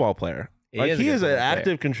good football player. He Like is a he good is an football player.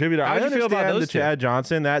 active contributor. How I do you feel about understand those the two? Chad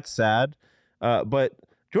Johnson. That's sad. But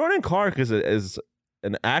Jordan Clark is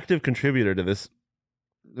an active contributor to this.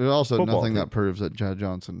 There's also football nothing team. that proves that Chad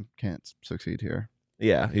Johnson can't succeed here.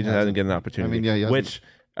 Yeah, he just hasn't. hasn't getting an opportunity. I mean, yeah, he hasn't. which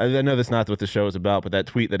I know that's not what the show is about, but that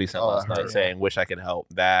tweet that he sent Oh, last that night hurt. saying "Wish I could help,"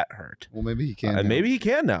 that hurt. Well, maybe he can. now. Maybe he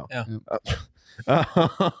can now. Yeah.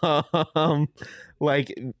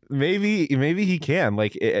 Like maybe he can.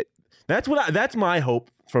 Like that's my hope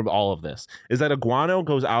from all of this is that Iguano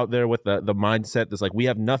goes out there with the mindset that's like we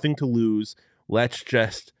have nothing to lose. Let's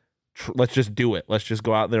just do it. Let's just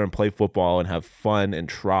go out there and play football and have fun and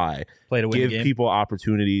try. Play to win the Give game. people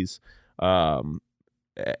opportunities,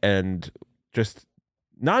 and just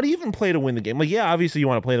not even play to win the game. Like, yeah, obviously you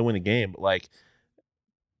want to play to win the game, but like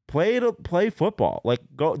play football. Like,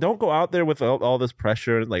 don't go out there with all this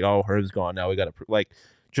pressure and like, oh, Herm's gone now. We got to like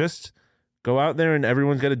just go out there and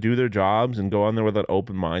everyone's got to do their jobs and go on there with an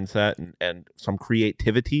open mindset and some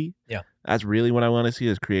creativity. Yeah, that's really what I want to see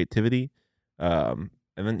is creativity.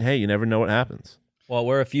 And then hey, you never know what happens. Well,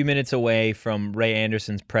 we're a few minutes away from Ray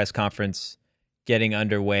Anderson's press conference getting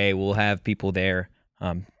underway. We'll have people there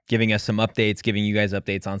giving us some updates, giving you guys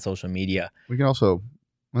updates on social media. We can also,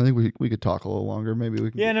 I think we could talk a little longer. Maybe we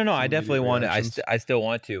can. Yeah, no, I definitely want to. I still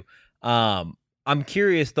want to. I'm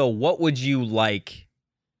curious though. What would you like?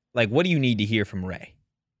 Like, what do you need to hear from Ray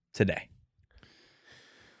today?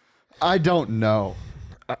 I don't know.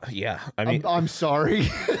 Yeah, I mean, I'm sorry.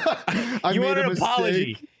 I You made want a an apology?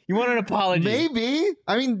 mistake. You want an apology? Maybe.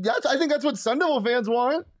 I mean, I think that's what Sun Devil fans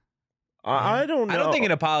want. I don't know. I don't think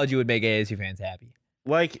an apology would make ASU fans happy.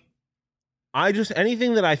 Like,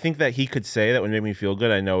 anything that I think that he could say that would make me feel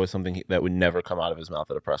good, I know is something that would never come out of his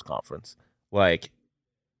mouth at a press conference. Like,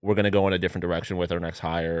 we're going to go in a different direction with our next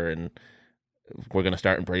hire, and we're going to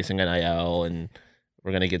start embracing NIL, and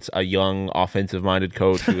we're going to get a young offensive-minded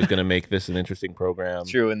coach who is going to make this an interesting program.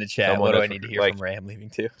 True in the chat. Someone What do I that's, need to hear like, from Ray? I'm leaving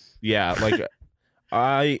too. Yeah, like,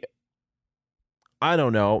 I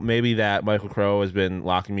don't know. Maybe that Michael Crow has been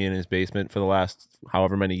locking me in his basement for the last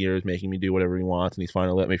however many years, making me do whatever he wants, and he's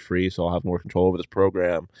finally let me free, so I'll have more control over this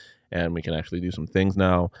program, and we can actually do some things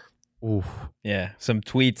now. Oof. Yeah, some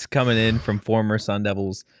tweets coming in from former Sun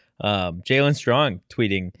Devils. Jalen Strong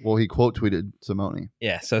tweeting. Well, he quote tweeted Simone.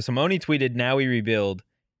 Yeah, so Simone tweeted, "Now we rebuild,"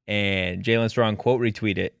 and Jalen Strong quote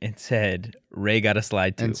retweeted and said, "Ray got a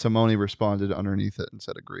slide too." And Simone responded underneath it and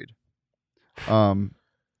said agreed.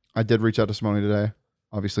 I did reach out to Simone today.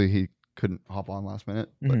 Obviously, he couldn't hop on last minute,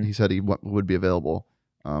 but Mhm. he said he would be available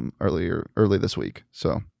early this week.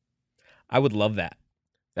 So, I would love that.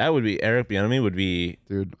 That would be Eric Bieniemy would be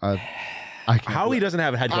dude, I can't how he believe- doesn't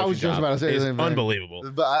have a head coaching I was just job about to say the is same thing.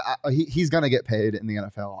 unbelievable. But he's gonna get paid in the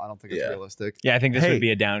NFL. I don't think it's Yeah. realistic. Yeah, I think this Hey, would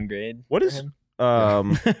be a downgrade. What for is him.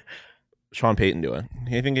 Sean Payton doing?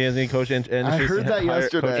 You think he has any coach? I heard that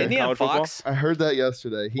yesterday. Isn't he on college football? Fox? I heard that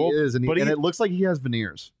yesterday. He Well, is, and but he- it looks like he has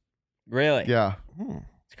veneers. Really? Yeah,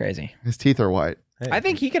 It's crazy. his teeth are white. Hey. I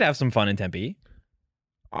think he could have some fun in Tempe.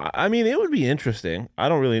 I mean, it would be interesting. I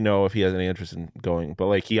don't really know if he has any interest in going, but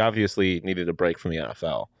like he obviously needed a break from the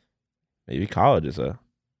NFL. Maybe college is a.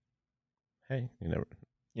 Hey, you never.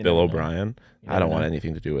 You Bill never know. O'Brien. You I never don't want know.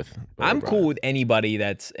 anything to do with. Bill I'm O'Brien. cool with anybody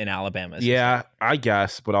that's in Alabama. Yeah, I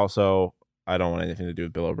guess, but also I don't want anything to do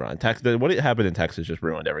with Bill O'Brien. What happened in Texas just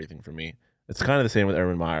ruined everything for me. It's kind of the same with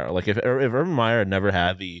Urban Meyer. Like if Urban Meyer had never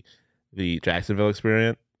had the Jacksonville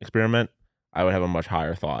experiment, I would have a much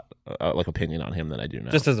higher opinion on him than I do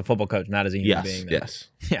now. Just as a football coach, not as a human being. though. Yes.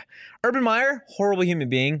 Urban Meyer, horrible human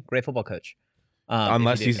being, great football coach.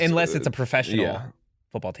 Unless unless it's a professional Yeah.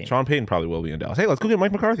 football team. Sean Payton probably will be in Dallas. Hey, let's go get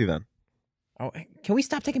Mike McCarthy then. Oh, can we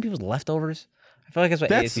stop taking people's leftovers? I feel like that's what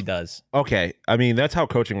That's- ASU does. Okay, I mean that's how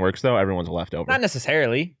coaching works, though. Everyone's a leftover. Not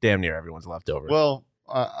necessarily. Damn near everyone's a leftover. Well,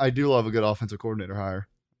 I do love a good offensive coordinator hire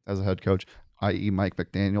as a head coach, i.e., Mike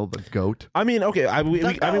McDaniel, the GOAT. I mean, okay, we've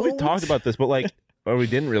goat. talked about this, but like, or we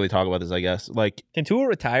didn't really talk about this, I guess. Like, Can Tua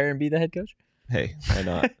retire and be the head coach? hey, why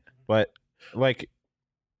not? But like,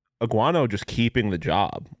 Iguano just keeping the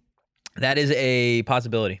job. That is a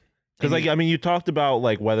possibility. Because, like, I mean, you talked about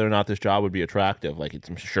like whether or not this job would be attractive. Like,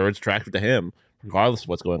 I'm sure it's attractive to him, regardless of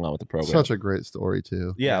what's going on with the program. Such a great story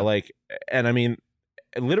too. Yeah, like, and I mean,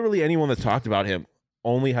 literally anyone that's talked about him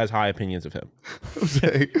only has high opinions of him.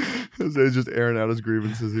 Jose's just airing out his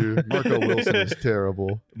grievances here. Marco Wilson is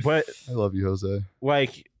terrible. But I love you, Jose.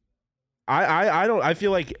 like, I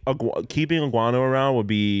feel like keeping Iguano around would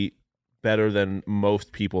be better than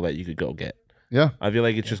most people that you could go get. Yeah. I feel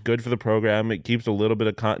like it's just good for the program. It keeps a little bit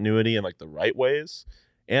of continuity in like the right ways.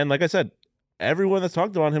 And like I said, everyone that's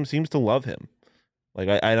talked about him seems to love him. Like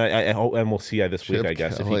I hope, and we'll see this week, Chip I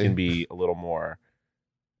guess, if Kelly. he can be a little more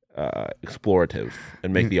explorative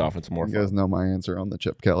and make the offense more You fun. guys know my answer on the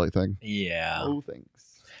Chip Kelly thing. Yeah. Oh,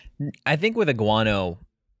 thanks. I think with Iguano,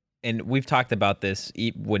 and we've talked about this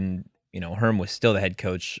when, Herm was still the head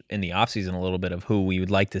coach in the offseason, a little bit of who we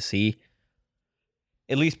would like to see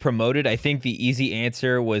at least promoted. I think the easy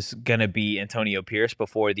answer was going to be Antonio Pierce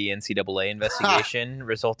before the NCAA investigation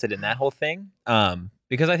resulted in that whole thing.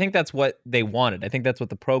 Because I think that's what they wanted. I think that's what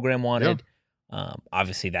the program wanted.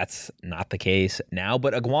 Obviously, that's not the case now.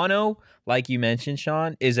 But Iguano, like you mentioned,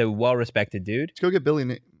 Sean, is a well-respected dude. Let's go get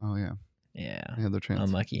Billy. Oh, yeah. Yeah. They had their chance.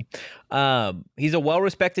 Unlucky. He's a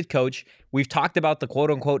well-respected coach. We've talked about the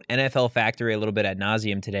quote-unquote NFL factory a little bit ad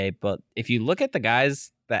nauseum today, but if you look at the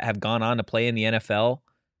guys that have gone on to play in the NFL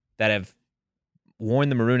that have worn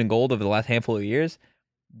the maroon and gold over the last handful of years,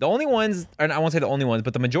 the only ones, or I won't say the only ones,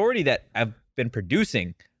 but the majority that have been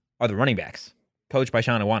producing are the running backs, coached by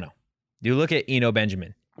Sean Iguano. You look at Eno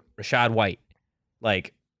Benjamin, Rashad White,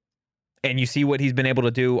 and you see what he's been able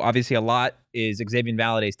to do. Obviously, a lot is Xavier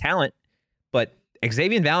Valladay's talent, but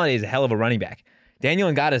Xavier Valade is a hell of a running back.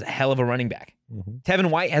 Daniel Ngata is a hell of a running back. Mm-hmm. Tevin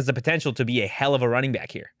White has the potential to be a hell of a running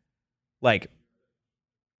back here. Like,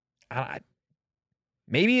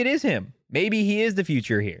 maybe it is him. Maybe he is the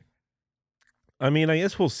future here. I mean, I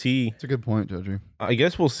guess we'll see. It's a good point, Judgy. I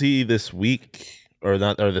guess we'll see this week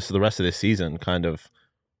the rest of this season kind of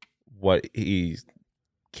what he's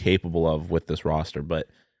capable of with this roster. But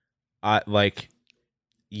I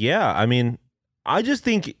mean, I just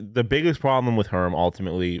think the biggest problem with Herm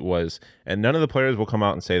ultimately was, and none of the players will come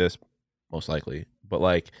out and say this most likely, but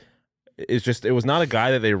like, it's just, it was not a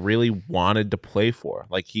guy that they really wanted to play for.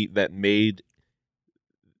 Like that made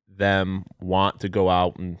them want to go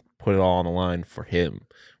out and put it all on the line for him,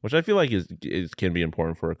 which I feel like can be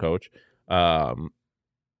important for a coach.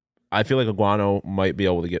 I feel like Aguano might be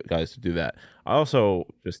able to get guys to do that. I also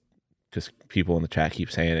just people in the chat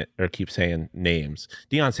keep saying it, or keep saying names.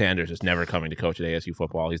 Deion Sanders is never coming to coach at ASU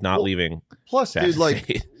football. He's not leaving. Plus, Jackson dude, like,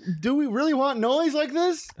 State. do we really want noise like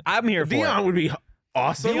this? I'm here for Deion it. would be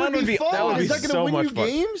awesome. It would be fun. That would be Is that so going to much win you fun.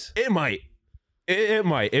 games? It might. It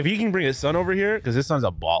might. If he can bring his son over here, because his son's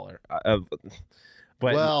a baller.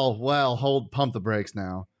 But pump the brakes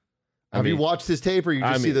now. I Have mean- you watched his tape, or you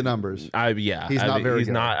just see the numbers? He's not very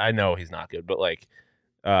good. I know he's not good, but like,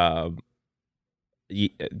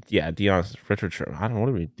 Deion, Richard Sherman. I don't know, what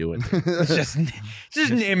are we doing? It's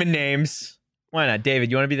just naming names. Why not? David,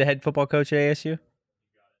 you want to be the head football coach at ASU?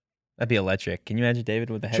 That'd be electric. Can you imagine David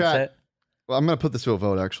with the headset? Well, I'm going to put this to a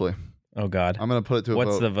vote, actually. Oh, God. I'm going to put it to a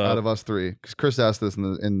What's vote, the vote? out of us three. Because Chris asked this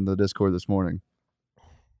in the Discord this morning.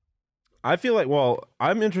 I feel like, well,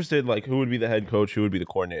 I'm interested, like, who would be the head coach, who would be the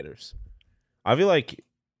coordinators. I feel like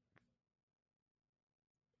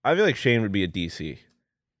Shane would be a DC.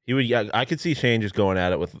 He would. Yeah, I could see Shane just going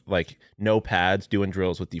at it with like no pads, doing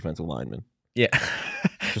drills with defensive linemen, Yeah.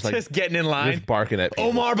 Just like- just getting in line. just barking at people.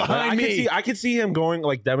 Omar behind me. I could see him going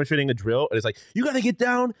like demonstrating a drill, and it's like, you got to get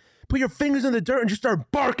down, put your fingers in the dirt, and just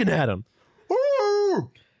start barking at him.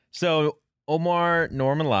 So Omar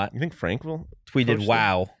Norman Lott You think Frank will? tweeted coach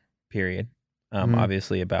 "Wow," period. Mhm.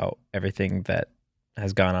 Obviously about everything that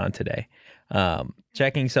has gone on today.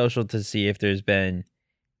 Checking social to see if there's been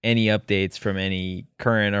any updates from any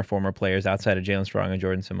current or former players outside of Jalen Strong and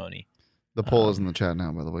Jordan Simone. The poll is in the chat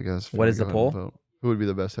now, by the way, guys. if you What wanna is the go ahead and poll? vote. Who would be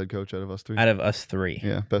the best head coach out of us three? Out of us three.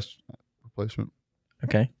 Yeah, best replacement.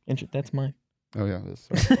 Okay. That's mine. Oh, yeah.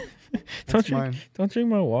 Sorry. don't mine. drink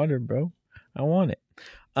my water, bro. I want it.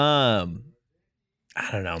 I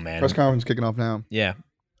don't know, man. Press conference kicking off now. Yeah.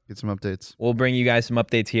 Get some updates. We'll bring you guys some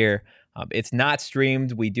updates here. It's not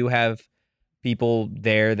streamed. We do have people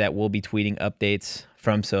there that will be tweeting updates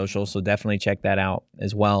from social, so definitely check that out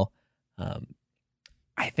as well.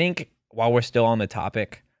 I think while we're still on the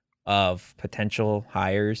topic of potential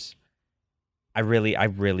hires, I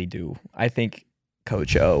really do. I think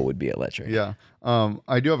Coach O would be electric. Yeah.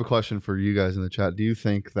 I do have a question for you guys in the chat. Do you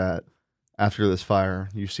think that after this fire,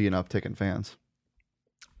 you see an uptick in fans?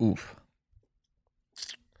 Oof.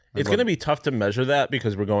 It's going to be tough to measure that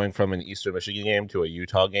because we're going from an Eastern Michigan game to a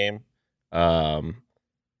Utah game.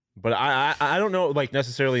 But I don't know, like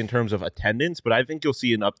necessarily in terms of attendance, but I think you'll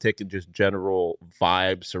see an uptick in just general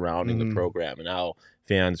vibe surrounding the program and how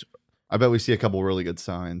fans. I bet we see a couple really good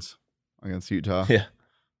signs against Utah. Yeah.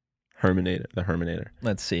 The Herminator.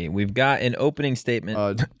 Let's see. We've got an opening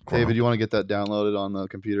statement. David, you want to get that downloaded on the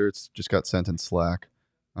computer? It's just got sent in Slack.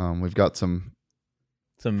 We've got some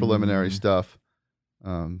preliminary stuff.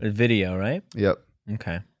 A video, right? Yep.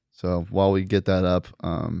 Okay. So while we get that up,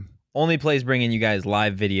 Only place bringing you guys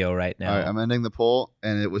live video right now. all right, I'm ending the poll,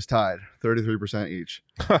 and it was tied 33% each.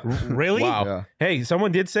 Really? Wow. Yeah. Hey,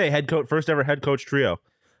 someone did say first ever head coach trio.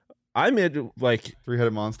 I'm in like,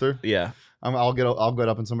 Three-headed monster. yeah. I'll get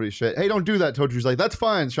up in somebody's shit. Hey, don't do that. Toju's like, that's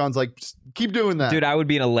fine. Sean's like, keep doing that. Dude, I would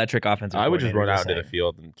be an electric offensive I would just coordinator, run out into the saying.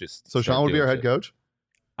 field and just. So start Sean would be doing our head shit. coach.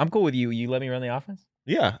 I'm cool with you. You let me run the offense?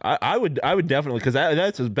 Yeah, I would definitely, because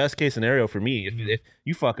that's the best case scenario for me. If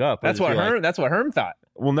you fuck up, That's I'd what just be like, Herm thought.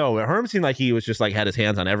 well, no, Herm seemed like he was just like had his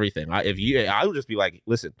hands on everything. I would just be like,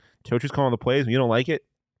 listen, Coach is calling the plays. When you don't like it,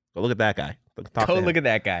 go look at that guy. Go look at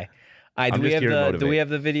that guy. All right, I'm do we just here to have motivate.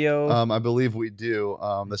 the video? I believe we do.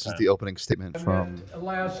 This is the opening statement from. Met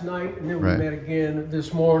last night, and then Right. we met again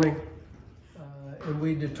this morning, and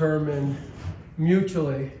we determined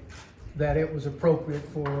mutually that it was appropriate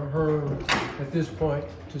for Herm at this point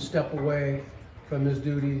to step away from his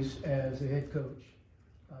duties as the head coach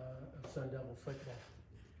of Sun Devil football.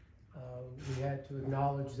 We had to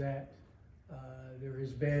acknowledge that there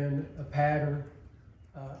has been a pattern,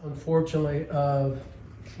 unfortunately, of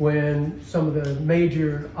when some of the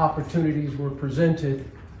major opportunities were presented,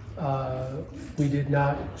 we did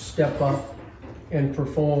not step up and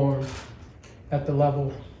perform at the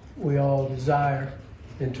level we all desire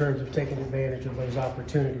in terms of taking advantage of those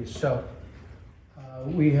opportunities. So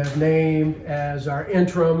we have named as our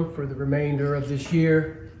interim for the remainder of this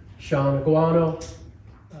year, Sean Aguano.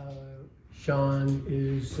 Sean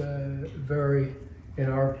is very, in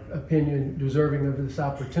our opinion, deserving of this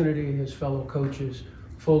opportunity. His fellow coaches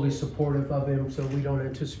fully supportive of him, so we don't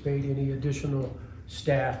anticipate any additional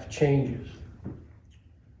staff changes.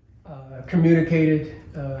 Communicated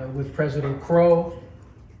with President Crow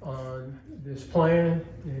on this plan,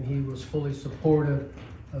 and he was fully supportive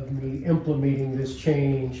of me implementing this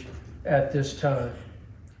change at this time.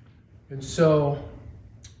 And so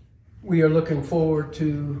we are looking forward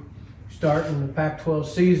to starting the Pac-12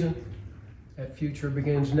 season. That future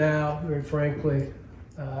begins now. Very frankly,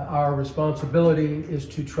 our responsibility is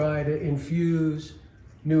to try to infuse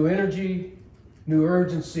new energy, new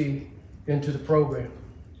urgency into the program.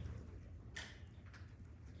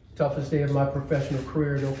 Toughest day of my professional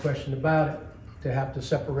career, no question about it, to have to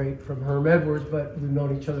separate from Herm Edwards, but we've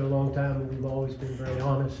known each other a long time and we've always been very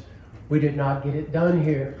honest. We did not get it done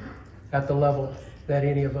here at the level that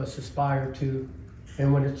any of us aspire to.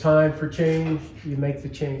 And when it's time for change, you make the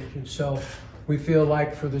change. And so we feel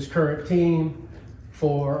like for this current team,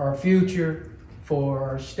 for our future, for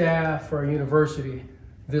our staff, for our university,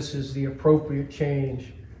 this is the appropriate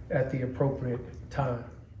change at the appropriate time.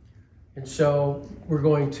 And so we're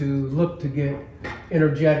going to look to get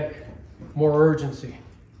energetic, more urgency.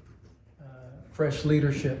 Fresh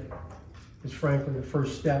leadership is frankly the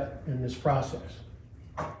first step in this process.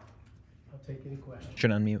 I'll take any questions.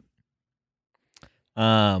 Should unmute.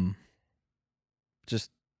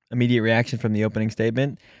 Just immediate reaction from the opening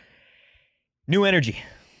statement. New energy.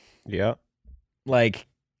 Yeah. Like,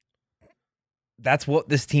 that's what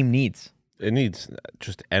this team needs. It needs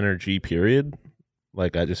just energy, period.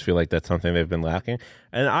 Like, I just feel like that's something they've been lacking.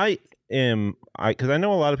 And because I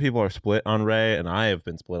know a lot of people are split on Ray, and I have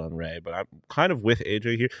been split on Ray, but I'm kind of with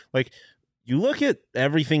AJ here. Like, you look at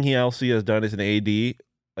everything else he has done as an AD,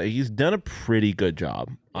 like, he's done a pretty good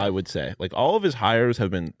job, I would say. Like, all of his hires have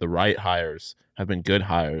been the right hires, have been good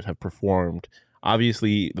hires, have performed.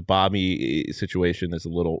 Obviously, the Bobby situation is a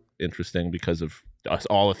little interesting because of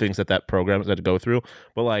all the things that program has had to go through.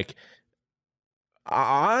 But, like,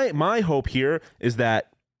 my hope here is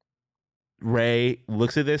that Ray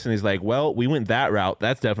looks at this and he's like, well, we went that route.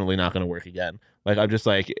 That's definitely not going to work again. Like, I just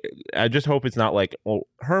hope it's not like, well,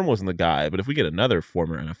 Herm wasn't the guy, but if we get another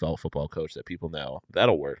former NFL football coach that people know,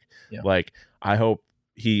 that'll work. Yeah. Like, I hope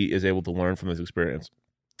he is able to learn from this experience.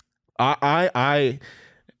 I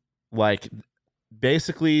like,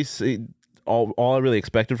 basically all I really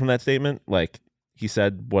expected from that statement. Like, he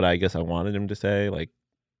said what I guess I wanted him to say, like,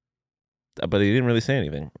 but he didn't really say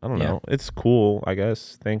anything. I don't know. It's cool, I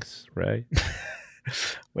guess. Thanks, Ray.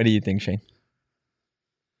 What do you think, Shane?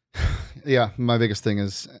 Yeah, my biggest thing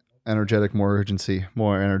is energetic, more urgency,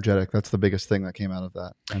 more energetic. That's the biggest thing that came out of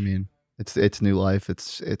that. I mean, it's new life.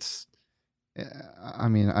 I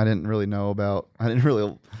mean, I didn't really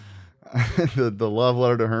the love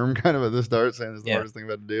letter to Herm kind of at the start, saying it's the hardest thing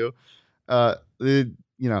I've had to do.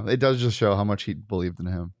 It does just show how much he believed in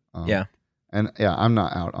him. And I'm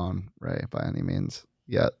not out on Ray by any means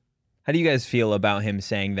yet. How do you guys feel about him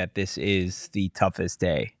saying that this is the toughest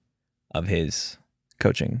day of his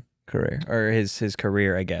coaching career, or his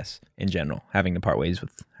career, I guess, in general, having to part ways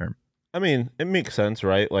with Herm? I mean, it makes sense,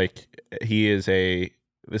 right? Like, this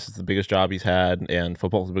is the biggest job he's had, and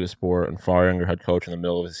football is the biggest sport, and firing your head coach in the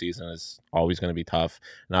middle of the season is always going to be tough.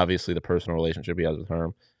 And obviously the personal relationship he has with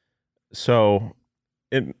Herm. So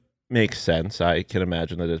it makes sense. I can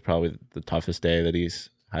imagine that it's probably the toughest day that he's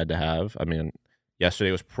had to have. I mean,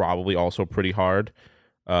 yesterday was probably also pretty hard.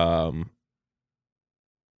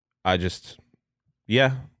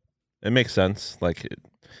 It makes sense. Like,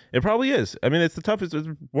 it probably is. I mean, it's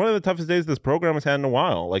one of the toughest days this program has had in a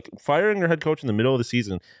while. Like, firing your head coach in the middle of the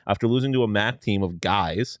season after losing to a MAC team of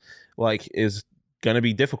guys, like, is going to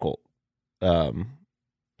be difficult. So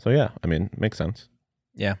yeah, I mean, it makes sense.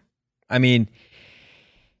 Yeah. I mean,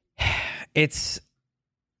 it's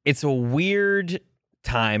a weird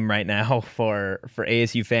time right now for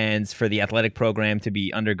ASU fans, for the athletic program to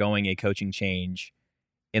be undergoing a coaching change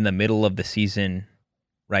in the middle of the season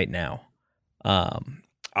right now.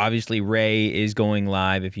 Obviously, Ray is going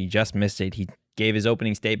live. If you just missed it, he gave his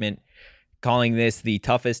opening statement calling this the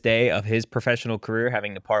toughest day of his professional career,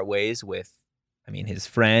 having to part ways with, his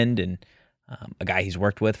friend and a guy he's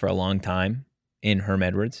worked with for a long time in Herm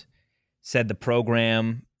Edwards. Said the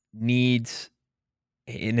program needs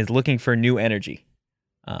and is looking for new energy.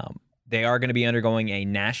 They are going to be undergoing a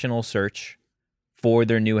national search for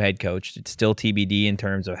their new head coach. It's still TBD in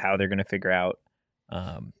terms of how they're going to figure out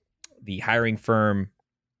the hiring firm,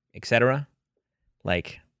 etc.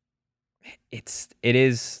 Like, it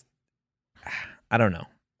is. I don't know.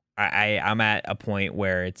 I'm at a point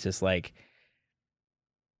where it's just like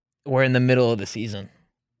we're in the middle of the season.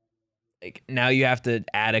 Like, now you have to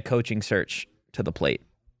add a coaching search to the plate,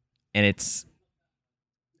 and it's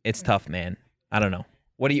tough, man. I don't know.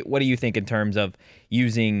 What do you think in terms of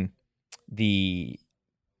using the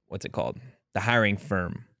the hiring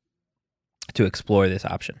firm to explore this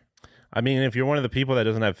option? I mean, if you're one of the people that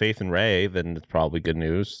doesn't have faith in Ray, then it's probably good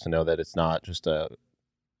news to know that it's not just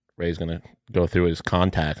Ray's going to go through his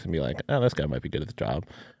contacts and be like, oh, this guy might be good at the job.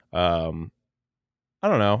 I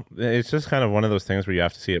don't know. It's just kind of one of those things where you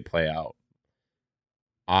have to see it play out.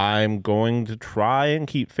 I'm going to try and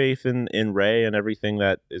keep faith in Ray and everything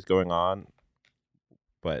that is going on.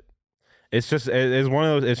 But it's one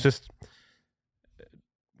of those, it's just,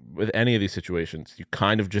 with any of these situations, you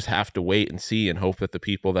kind of just have to wait and see and hope that the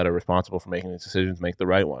people that are responsible for making these decisions make the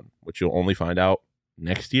right one, which you'll only find out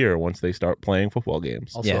next year once they start playing football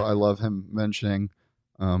games. Also, I love him mentioning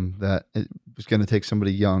that it was going to take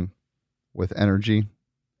somebody young with energy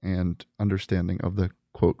and understanding of the,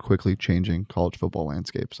 quote, quickly changing college football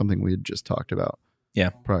landscape, something we had just talked about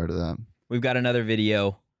prior to that. We've got another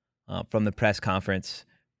video from the press conference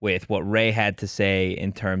with what Ray had to say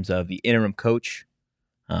in terms of the interim coach.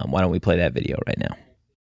 Why don't we play that video right now?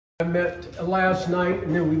 I met last night,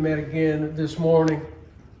 and then we met again this morning,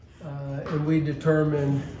 and we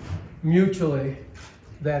determined mutually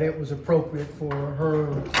that it was appropriate for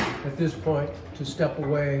Herm at this point to step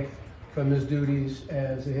away from his duties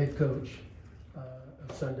as the head coach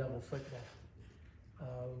of Sun Devil football.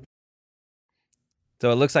 So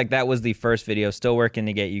it looks like that was the first video. Still working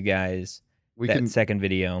to get you guys second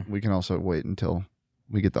video. We can also wait until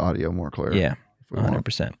we get the audio more clear. Yeah,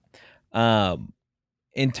 100%.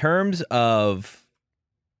 In terms of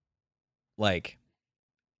like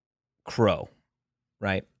Crow,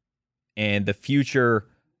 right? And the future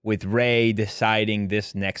with Ray deciding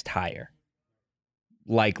this next hire,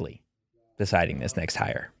 likely deciding this next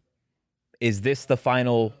hire. Is this the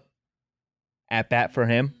final at bat for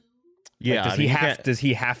him? Yeah. Like, does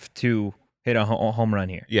he have to hit a home run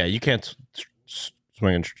here? Yeah, you can't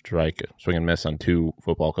swing and miss on two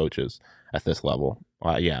football coaches at this level.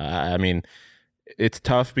 I mean, it's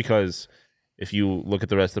tough because if you look at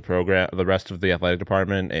the rest of the program, the rest of the athletic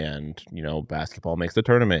department, and basketball makes the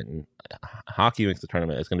tournament and hockey makes the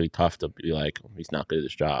tournament, it's going to be tough to be like, he's not good at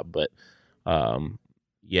his job. But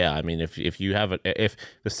yeah, I mean, if you have if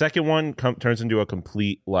the second one turns into a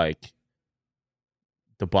complete like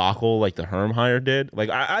debacle like the Herm hire did, like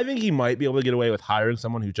I think he might be able to get away with hiring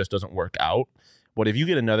someone who just doesn't work out. But if you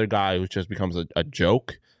get another guy who just becomes a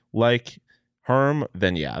joke like Herm,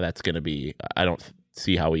 then yeah, that's going to be, I don't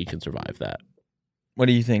see how he can survive that. What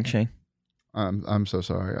do you think, Shane? I'm so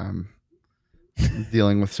sorry. I'm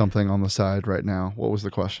dealing with something on the side right now. What was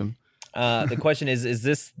the question? The question is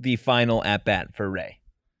this the final at bat for Ray?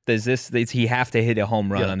 Does he have to hit a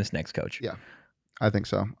home run on this next coach? Yeah, I think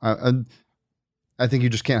so. I think you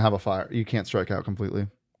just can't have a fire. You can't strike out completely.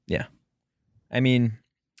 Yeah. I mean,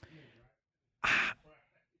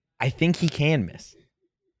 I think he can miss.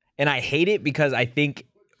 And I hate it because I think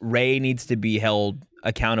Ray needs to be held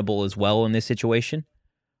accountable as well in this situation.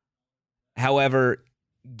 However,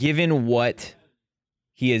 given what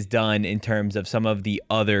he has done in terms of some of the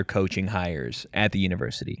other coaching hires at the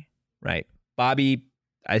university, right? Bobby,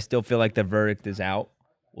 I still feel like the verdict is out.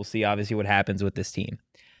 We'll see obviously what happens with this team.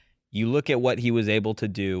 You look at what he was able to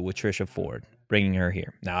do with Trisha Ford, bringing her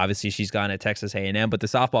here. Now, obviously, she's gone at Texas A&M, but the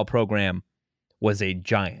softball program was a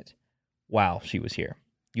giant while she was here.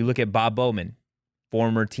 You look at Bob Bowman,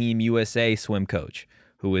 former Team USA swim coach,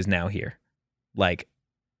 who is now here. Like,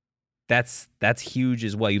 that's huge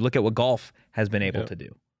as well. You look at what golf has been able to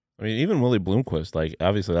do. I mean, even Willie Bloomquist, like,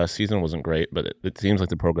 obviously last season wasn't great, but it seems like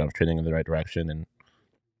the program's trending in the right direction, and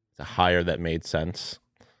it's a hire that made sense.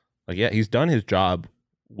 Like, yeah, he's done his job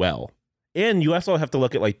well. And you also have to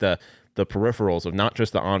look at, like, the peripherals of not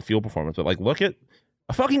just the on-field performance, but, like, look at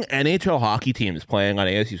a fucking NHL hockey team is playing on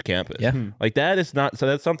ASU's campus. Yeah. Like, that is not, so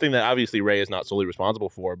that's something that obviously Ray is not solely responsible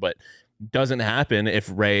for, but doesn't happen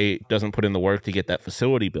if Ray doesn't put in the work to get that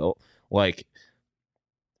facility built. Like,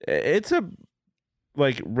 Ray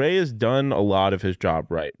has done a lot of his job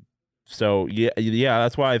right. So yeah,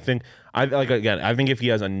 that's why I think I think if he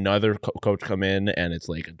has another coach come in and it's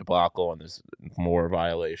like a debacle and there's more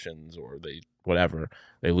violations or they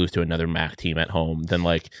lose to another MAC team at home, then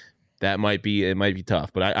like it might be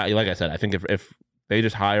tough. But I like I said, I think if they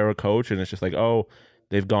just hire a coach and it's just like, oh,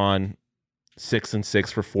 they've gone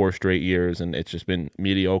 6-6 for 4 straight years and it's just been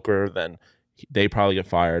mediocre, then they probably get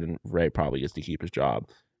fired and Ray probably gets to keep his job.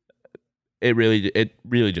 It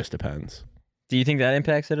really just depends. Do you think that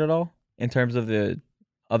impacts it at all in terms of the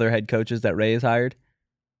other head coaches that Ray has hired?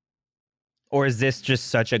 Or is this just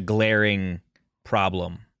such a glaring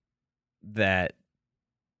problem that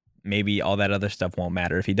maybe all that other stuff won't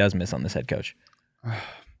matter if he does miss on this head coach?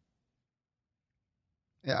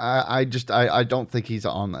 Yeah, I don't think he's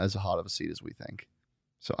on as hot of a seat as we think.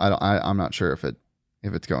 So I'm not sure if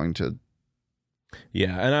it's going to.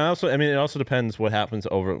 Yeah, and it also depends what happens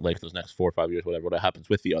over like those next 4 or 5 years, whatever. What happens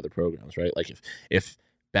with the other programs, right? Like if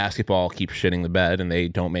basketball keeps shitting the bed and they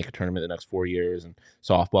don't make a tournament the next 4 years, and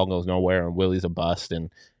softball goes nowhere, and Willie's a bust,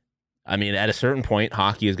 and I mean, at a certain point,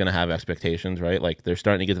 hockey is going to have expectations, right? Like they're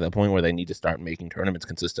starting to get to that point where they need to start making tournaments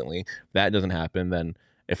consistently. If that doesn't happen, then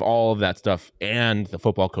if all of that stuff and the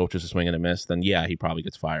football coach is a swing and a miss, then yeah, he probably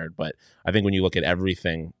gets fired. But I think when you look at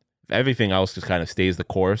everything, if everything else just kind of stays the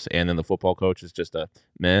course, and then the football coach is just a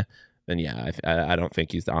meh, then yeah, I don't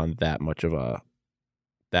think he's on that much of a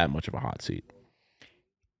hot seat.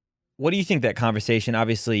 What do you think that conversation?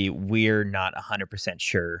 Obviously, we're not 100%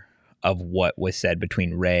 sure of what was said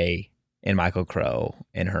between Ray and Michael Crow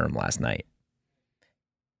and Herm last night.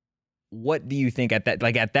 What do you think at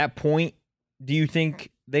that point? Do you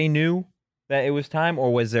think they knew that it was time,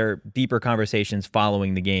 or was there deeper conversations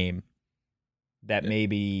following the game that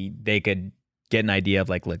maybe they could get an idea of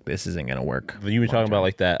like, look, this isn't going to work? You were talking about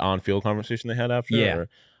like that on-field conversation they had after? Yeah. Or?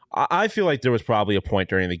 I feel like there was probably a point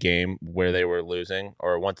during the game where they were losing,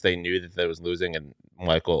 or once they knew that they was losing, and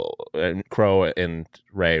Michael and Crow and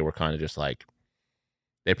Ray were kind of just like,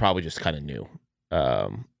 they probably just kind of knew.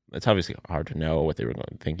 It's obviously hard to know what they were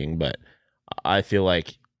thinking, but I feel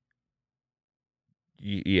like,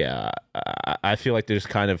 yeah, I feel like they just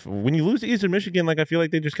kind of, when you lose to Eastern Michigan, like I feel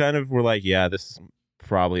like they just kind of were like, yeah, this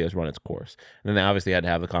probably has run its course. And then they obviously had to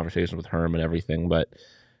have the conversation with Herm and everything, but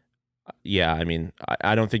yeah, I mean,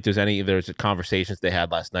 I don't think there's conversations they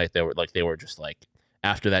had last night that were just like,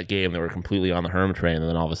 after that game, they were completely on the Herm train, and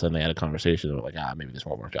then all of a sudden they had a conversation and were like, maybe this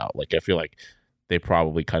won't work out. Like, I feel like they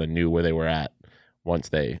probably kind of knew where they were at once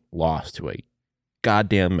they lost to a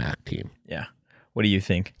goddamn MAC team. Yeah. What do you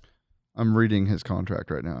think? I'm reading his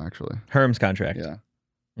contract right now, actually. Herm's contract. Yeah.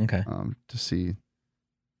 Okay. To see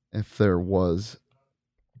if there was.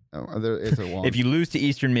 If you lose to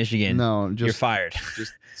Eastern Michigan, you're fired.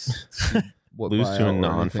 Just what lose to a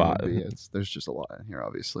non-5. There's just a lot in here,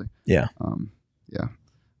 obviously. Yeah. Yeah.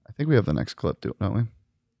 I think we have the next clip, don't we?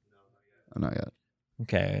 No, not yet.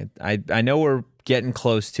 Okay. I know we're getting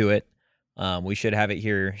close to it. We should have it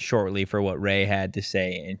here shortly for what Ray had to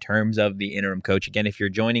say in terms of the interim coach. Again, if you're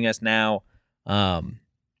joining us now,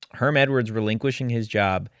 Herm Edwards relinquishing his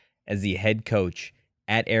job as the head coach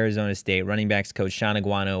at Arizona State. Running backs coach Sean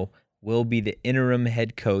Aguano will be the interim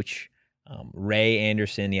head coach. Ray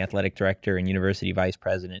Anderson, the athletic director and university vice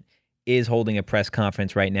president, is holding a press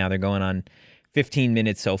conference right now. They're going on 15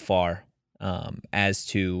 minutes so far as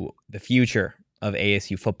to the future of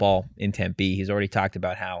ASU football in Tempe. He's already talked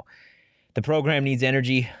about how the program needs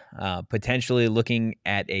energy, potentially looking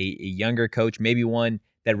at a younger coach, maybe one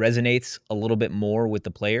that resonates a little bit more with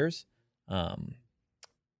the players.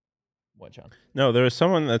 What, John? No, there was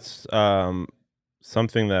someone that's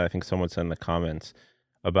something that I think someone said in the comments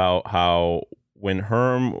about how when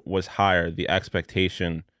Herm was hired, the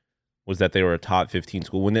expectation was that they were a top 15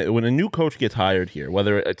 school. When a new coach gets hired here,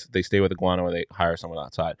 whether it's they stay with Aguano or they hire someone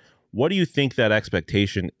outside, what do you think that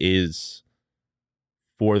expectation is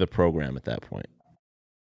for the program at that point?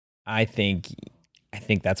 I think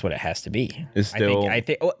that's what it has to be. I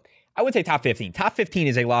would say top 15. Top 15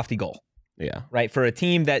 is a lofty goal. Yeah. Right? For a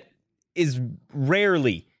team that is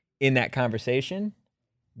rarely in that conversation,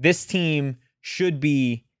 this team should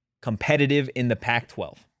be competitive in the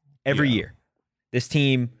Pac-12 every year. This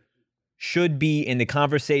team should be in the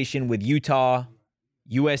conversation with Utah,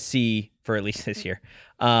 USC for at least this year,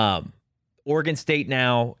 Oregon State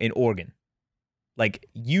now, and Oregon. Like,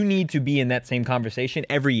 you need to be in that same conversation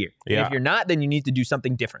every year. Yeah. And if you're not, then you need to do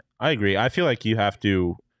something different. I agree. I feel like you have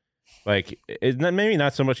to, like, it's not, maybe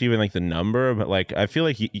not so much even like the number, but like, I feel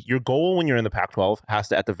like your goal when you're in the Pac-12 has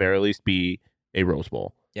to, at the very least, be a Rose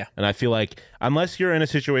Bowl. Yeah. And I feel like unless you're in a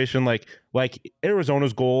situation like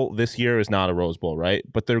Arizona's goal this year is not a Rose Bowl, right?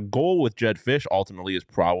 But their goal with Jedd Fisch ultimately is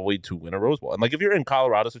probably to win a Rose Bowl. And like, if you're in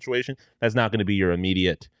Colorado situation, that's not going to be your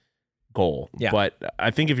immediate goal. Yeah. But I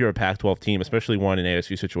think if you're a Pac-12 team, especially one in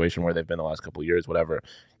ASU situation where they've been the last couple of years, whatever,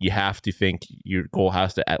 you have to think your goal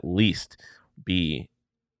has to at least be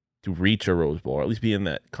to reach a Rose Bowl, or at least be in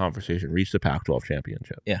that conversation, reach the Pac-12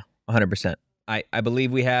 championship. Yeah, 100%. I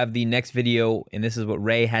believe we have the next video, and this is what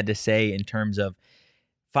Ray had to say in terms of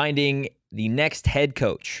finding the next head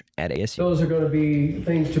coach at ASU. Those are going to be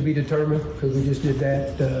things to be determined because we just did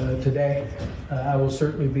that today. I will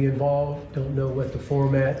certainly be involved. Don't know what the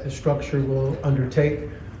format, the structure will undertake.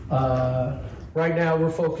 Right now, we're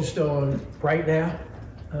focused on right now,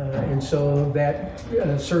 and so that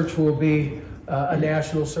search will be a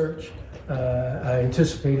national search. I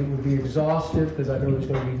anticipate it will be exhaustive because I know there's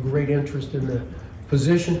going to be great interest in the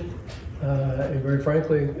position. And very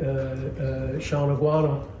frankly, Sean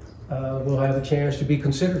Aguano will have a chance to be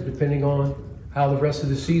considered depending on how the rest of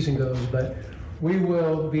the season goes. But we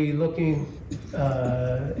will be looking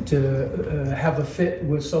to have a fit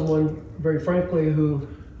with someone, very frankly, who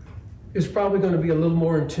is probably going to be a little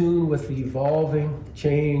more in tune with the evolving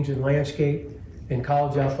change and landscape in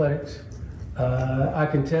college athletics. I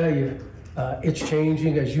can tell you, it's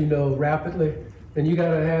changing, as you know, rapidly. And you got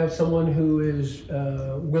to have someone who is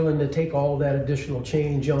willing to take all that additional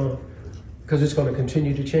change on, because it's going to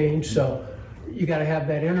continue to change. So you got to have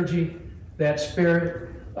that energy, that spirit,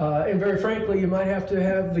 and very frankly, you might have to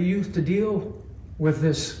have the youth to deal with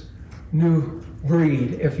this new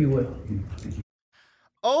breed, if you will.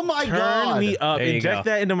 Oh my God! Turn me up. There you Inject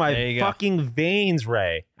go. that into There my you go. fucking veins,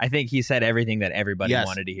 Ray. I think he said everything that everybody Yes.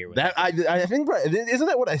 wanted to hear. With That I think isn't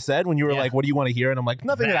that what I said when you were Yeah. like, "What do you want to hear?" And I'm like,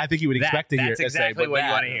 nothing that I think you would expect to hear. That's to say, exactly but what you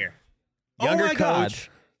that. want to hear. Oh Younger my God.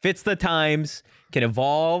 coach, fits the times, can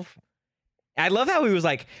evolve. I love how he was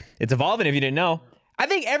like, it's evolving if you didn't know. I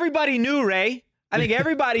think everybody knew, Ray. I think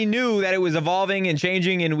everybody knew that it was evolving and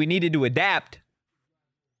changing and we needed to adapt.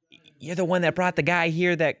 You're the one that brought the guy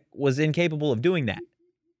here that was incapable of doing that.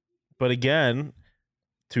 But again,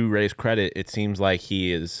 to Ray's credit, it seems like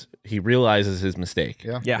he realizes his mistake.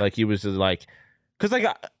 Yeah. Like he was just like, because like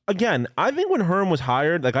again, I think when Herm was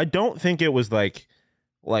hired, like I don't think it was like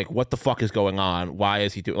what the fuck is going on? Why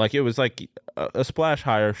is he doing? Like it was like a splash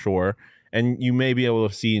hire, sure, and you may be able to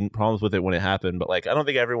have seen problems with it when it happened, but like I don't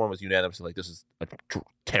think everyone was unanimous. Like this is a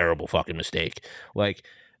terrible fucking mistake. Like,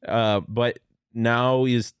 but now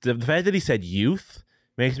is the fact that he said youth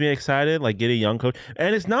makes me excited. Like get a young coach,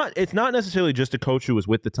 and it's not necessarily just a coach who is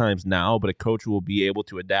with the times now, but a coach who will be able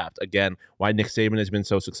to adapt. Again, why Nick Saban has been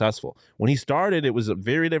so successful. When he started, it was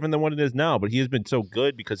very different than what it is now, but he has been so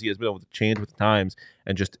good because he has been able to change with the times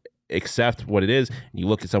and just accept what it is. And you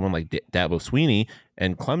look at someone like Dabo Swinney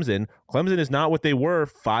and Clemson. Clemson is not what they were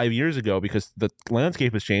 5 years ago because the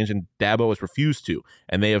landscape has changed and Dabo has refused to,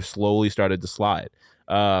 and they have slowly started to slide.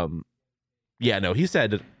 He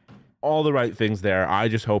said all the right things there. I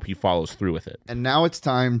just hope he follows through with it. And now it's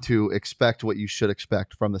time to expect what you should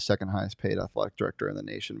expect from the second highest paid athletic director in the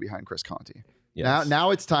nation behind Chris Conte. Yes. Now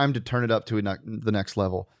it's time to turn it up to the next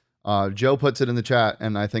level. Joe puts it in the chat,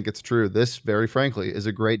 and I think it's true. This, very frankly, is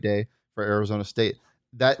a great day for Arizona State.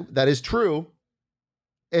 That is true.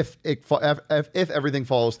 If everything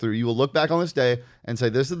follows through, you will look back on this day and say,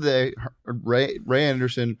 "This is the day Ray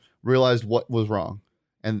Anderson realized what was wrong."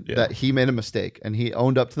 And that he made a mistake and he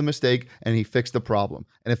owned up to the mistake and he fixed the problem.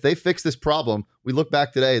 And if they fix this problem, we look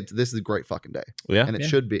back today, this is a great fucking day. Yeah. And it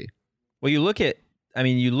should be. Well, you look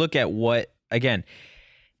at what, again,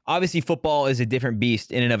 obviously football is a different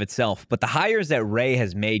beast in and of itself, but the hires that Ray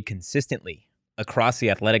has made consistently across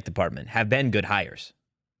the athletic department have been good hires,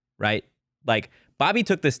 right? Like Bobby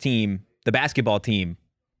took this team, the basketball team,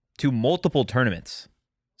 to multiple tournaments,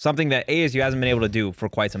 something that ASU hasn't been able to do for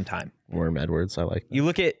quite some time. Worm Edwards, I like that. You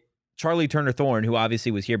look at Charlie Turner Thorne, who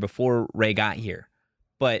obviously was here before Ray got here,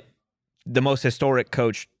 but the most historic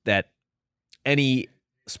coach that any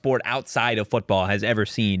sport outside of football has ever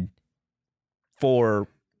seen for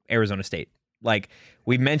Arizona State. Like,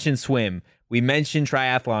 we mentioned swim, we mentioned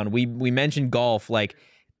triathlon, we mentioned golf. Like,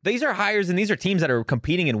 these are hires and these are teams that are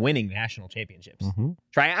competing and winning national championships. Mm-hmm.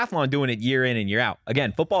 Triathlon doing it year in and year out.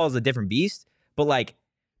 Again, football is a different beast, but like,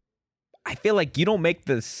 I feel like you don't make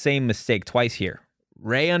the same mistake twice here.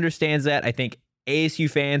 Ray understands that. I think ASU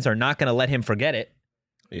fans are not going to let him forget it.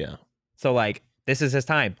 Yeah. So, like, this is his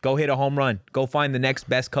time. Go hit a home run. Go find the next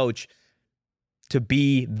best coach to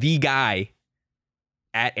be the guy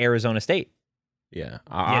at Arizona State. Yeah.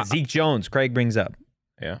 Zeke Jones, Craig brings up.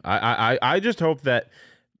 Yeah. I just hope that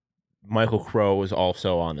Michael Crow is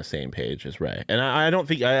also on the same page as Ray, and I don't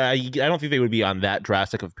think they would be on that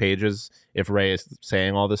drastic of pages if Ray is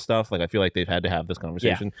saying all this stuff. Like I feel like they've had to have this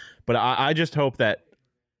conversation, but I just hope that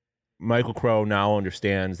Michael Crow now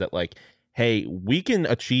understands that, like, hey, we can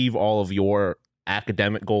achieve all of your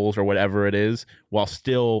academic goals or whatever it is while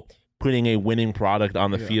still putting a winning product on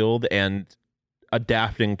the field and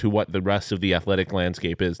adapting to what the rest of the athletic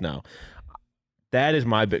landscape is now. That is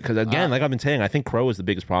my big, because again, like I've been saying, I think Crow is the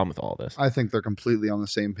biggest problem with all this. I think they're completely on the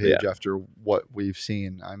same page after what we've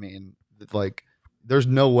seen. I mean, like, there's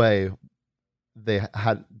no way they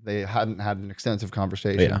hadn't had an extensive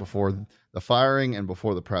conversation before the firing and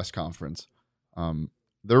before the press conference.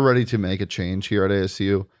 They're ready to make a change here at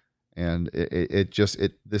ASU, and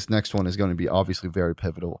this next one is going to be obviously very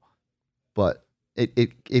pivotal, but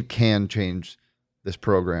it can change this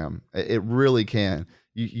program. It really can.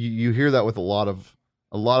 You hear that with a lot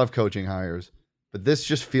of coaching hires, but this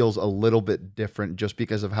just feels a little bit different just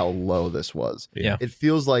because of how low this was. Yeah. It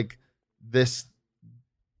feels like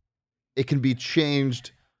it can be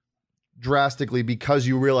changed drastically because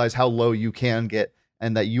you realize how low you can get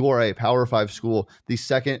and that you are a Power 5 school, the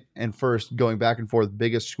second and first going back and forth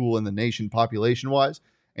biggest school in the nation population-wise,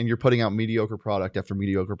 and you're putting out mediocre product after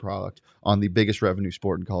mediocre product on the biggest revenue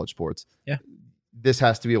sport in college sports. Yeah. This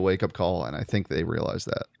has to be a wake-up call, and I think they realize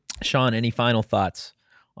that. Sean, any final thoughts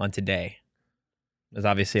on today? There's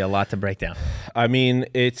obviously a lot to break down. I mean,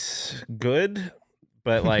 it's good,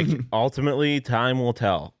 but like ultimately time will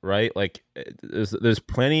tell, right? Like there's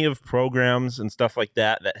plenty of programs and stuff like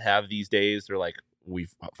that have these days. They're like,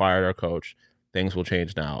 we've fired our coach, things will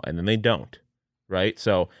change now, and then they don't, right?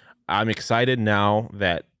 So I'm excited now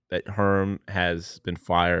that Herm has been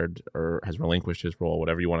fired or has relinquished his role,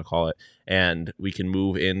 whatever you want to call it, and we can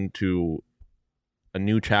move into a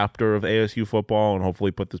new chapter of ASU football and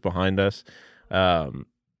hopefully put this behind us.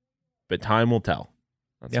 But time will tell.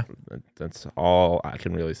 That's all I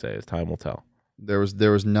can really say is time will tell. There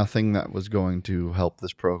was nothing that was going to help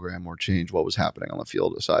this program or change what was happening on the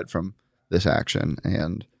field aside from this action,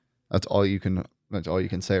 and that's all you can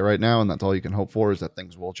say right now, and that's all you can hope for is that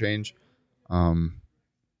things will change.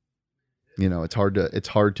 It's hard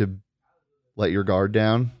to let your guard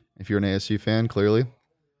down if you're an ASU fan, clearly,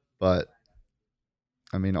 but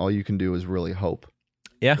I mean, all you can do is really hope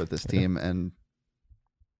with this team. And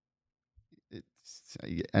it's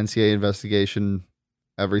NCAA investigation,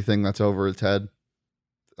 everything that's over its head,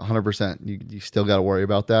 100%. You still got to worry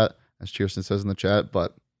about that, as Cheerson says in the chat,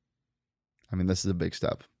 but I mean, this is a big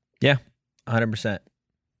step. Yeah, 100%.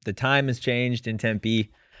 The time has changed in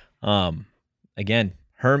Tempe. Again,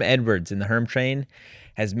 Herm Edwards in the Herm train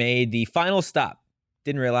has made the final stop.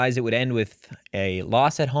 Didn't realize it would end with a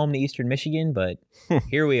loss at home to Eastern Michigan, but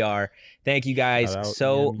here we are. Thank you guys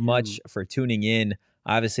so much for tuning in.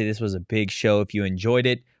 Obviously, this was a big show. If you enjoyed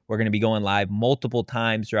it, we're going to be going live multiple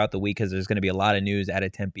times throughout the week because there's going to be a lot of news out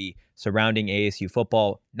of Tempe surrounding ASU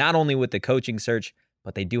football, not only with the coaching search,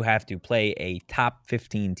 but they do have to play a top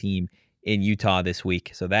 15 team in Utah this week.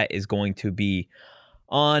 So that is going to be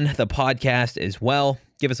on the podcast as well.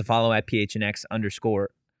 Give us a follow at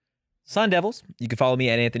PHNX_Sun Devils. You can follow me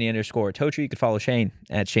at Anthony_Totri. You can follow Shane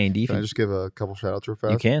at Shane Deefy. Can I just give a couple shout outs real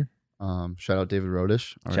fast? You can. Shout out David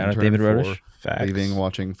Rodish. Shout out David Rodish. Leaving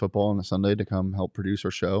watching football on a Sunday to come help produce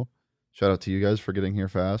our show. Shout out to you guys for getting here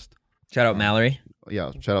fast. Shout out Mallory.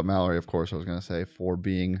 Yeah, shout out Mallory, of course, I was going to say, for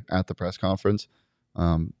being at the press conference.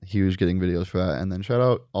 Huge getting videos for that. And then shout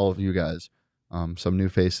out all of you guys. Some new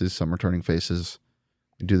faces, some returning faces.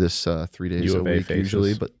 We do this 3 days a week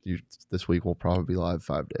usually, but this week we'll probably be live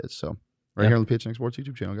 5 days. So here on the PHNX Sports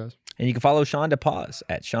YouTube channel, guys. And you can follow Sean DePaz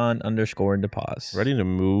at Sean_DePaz. Ready to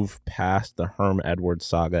move past the Herm Edwards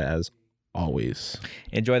saga as always.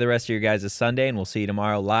 Enjoy the rest of your guys' Sunday, and we'll see you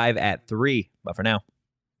tomorrow live at 3. But for now,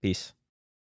 peace.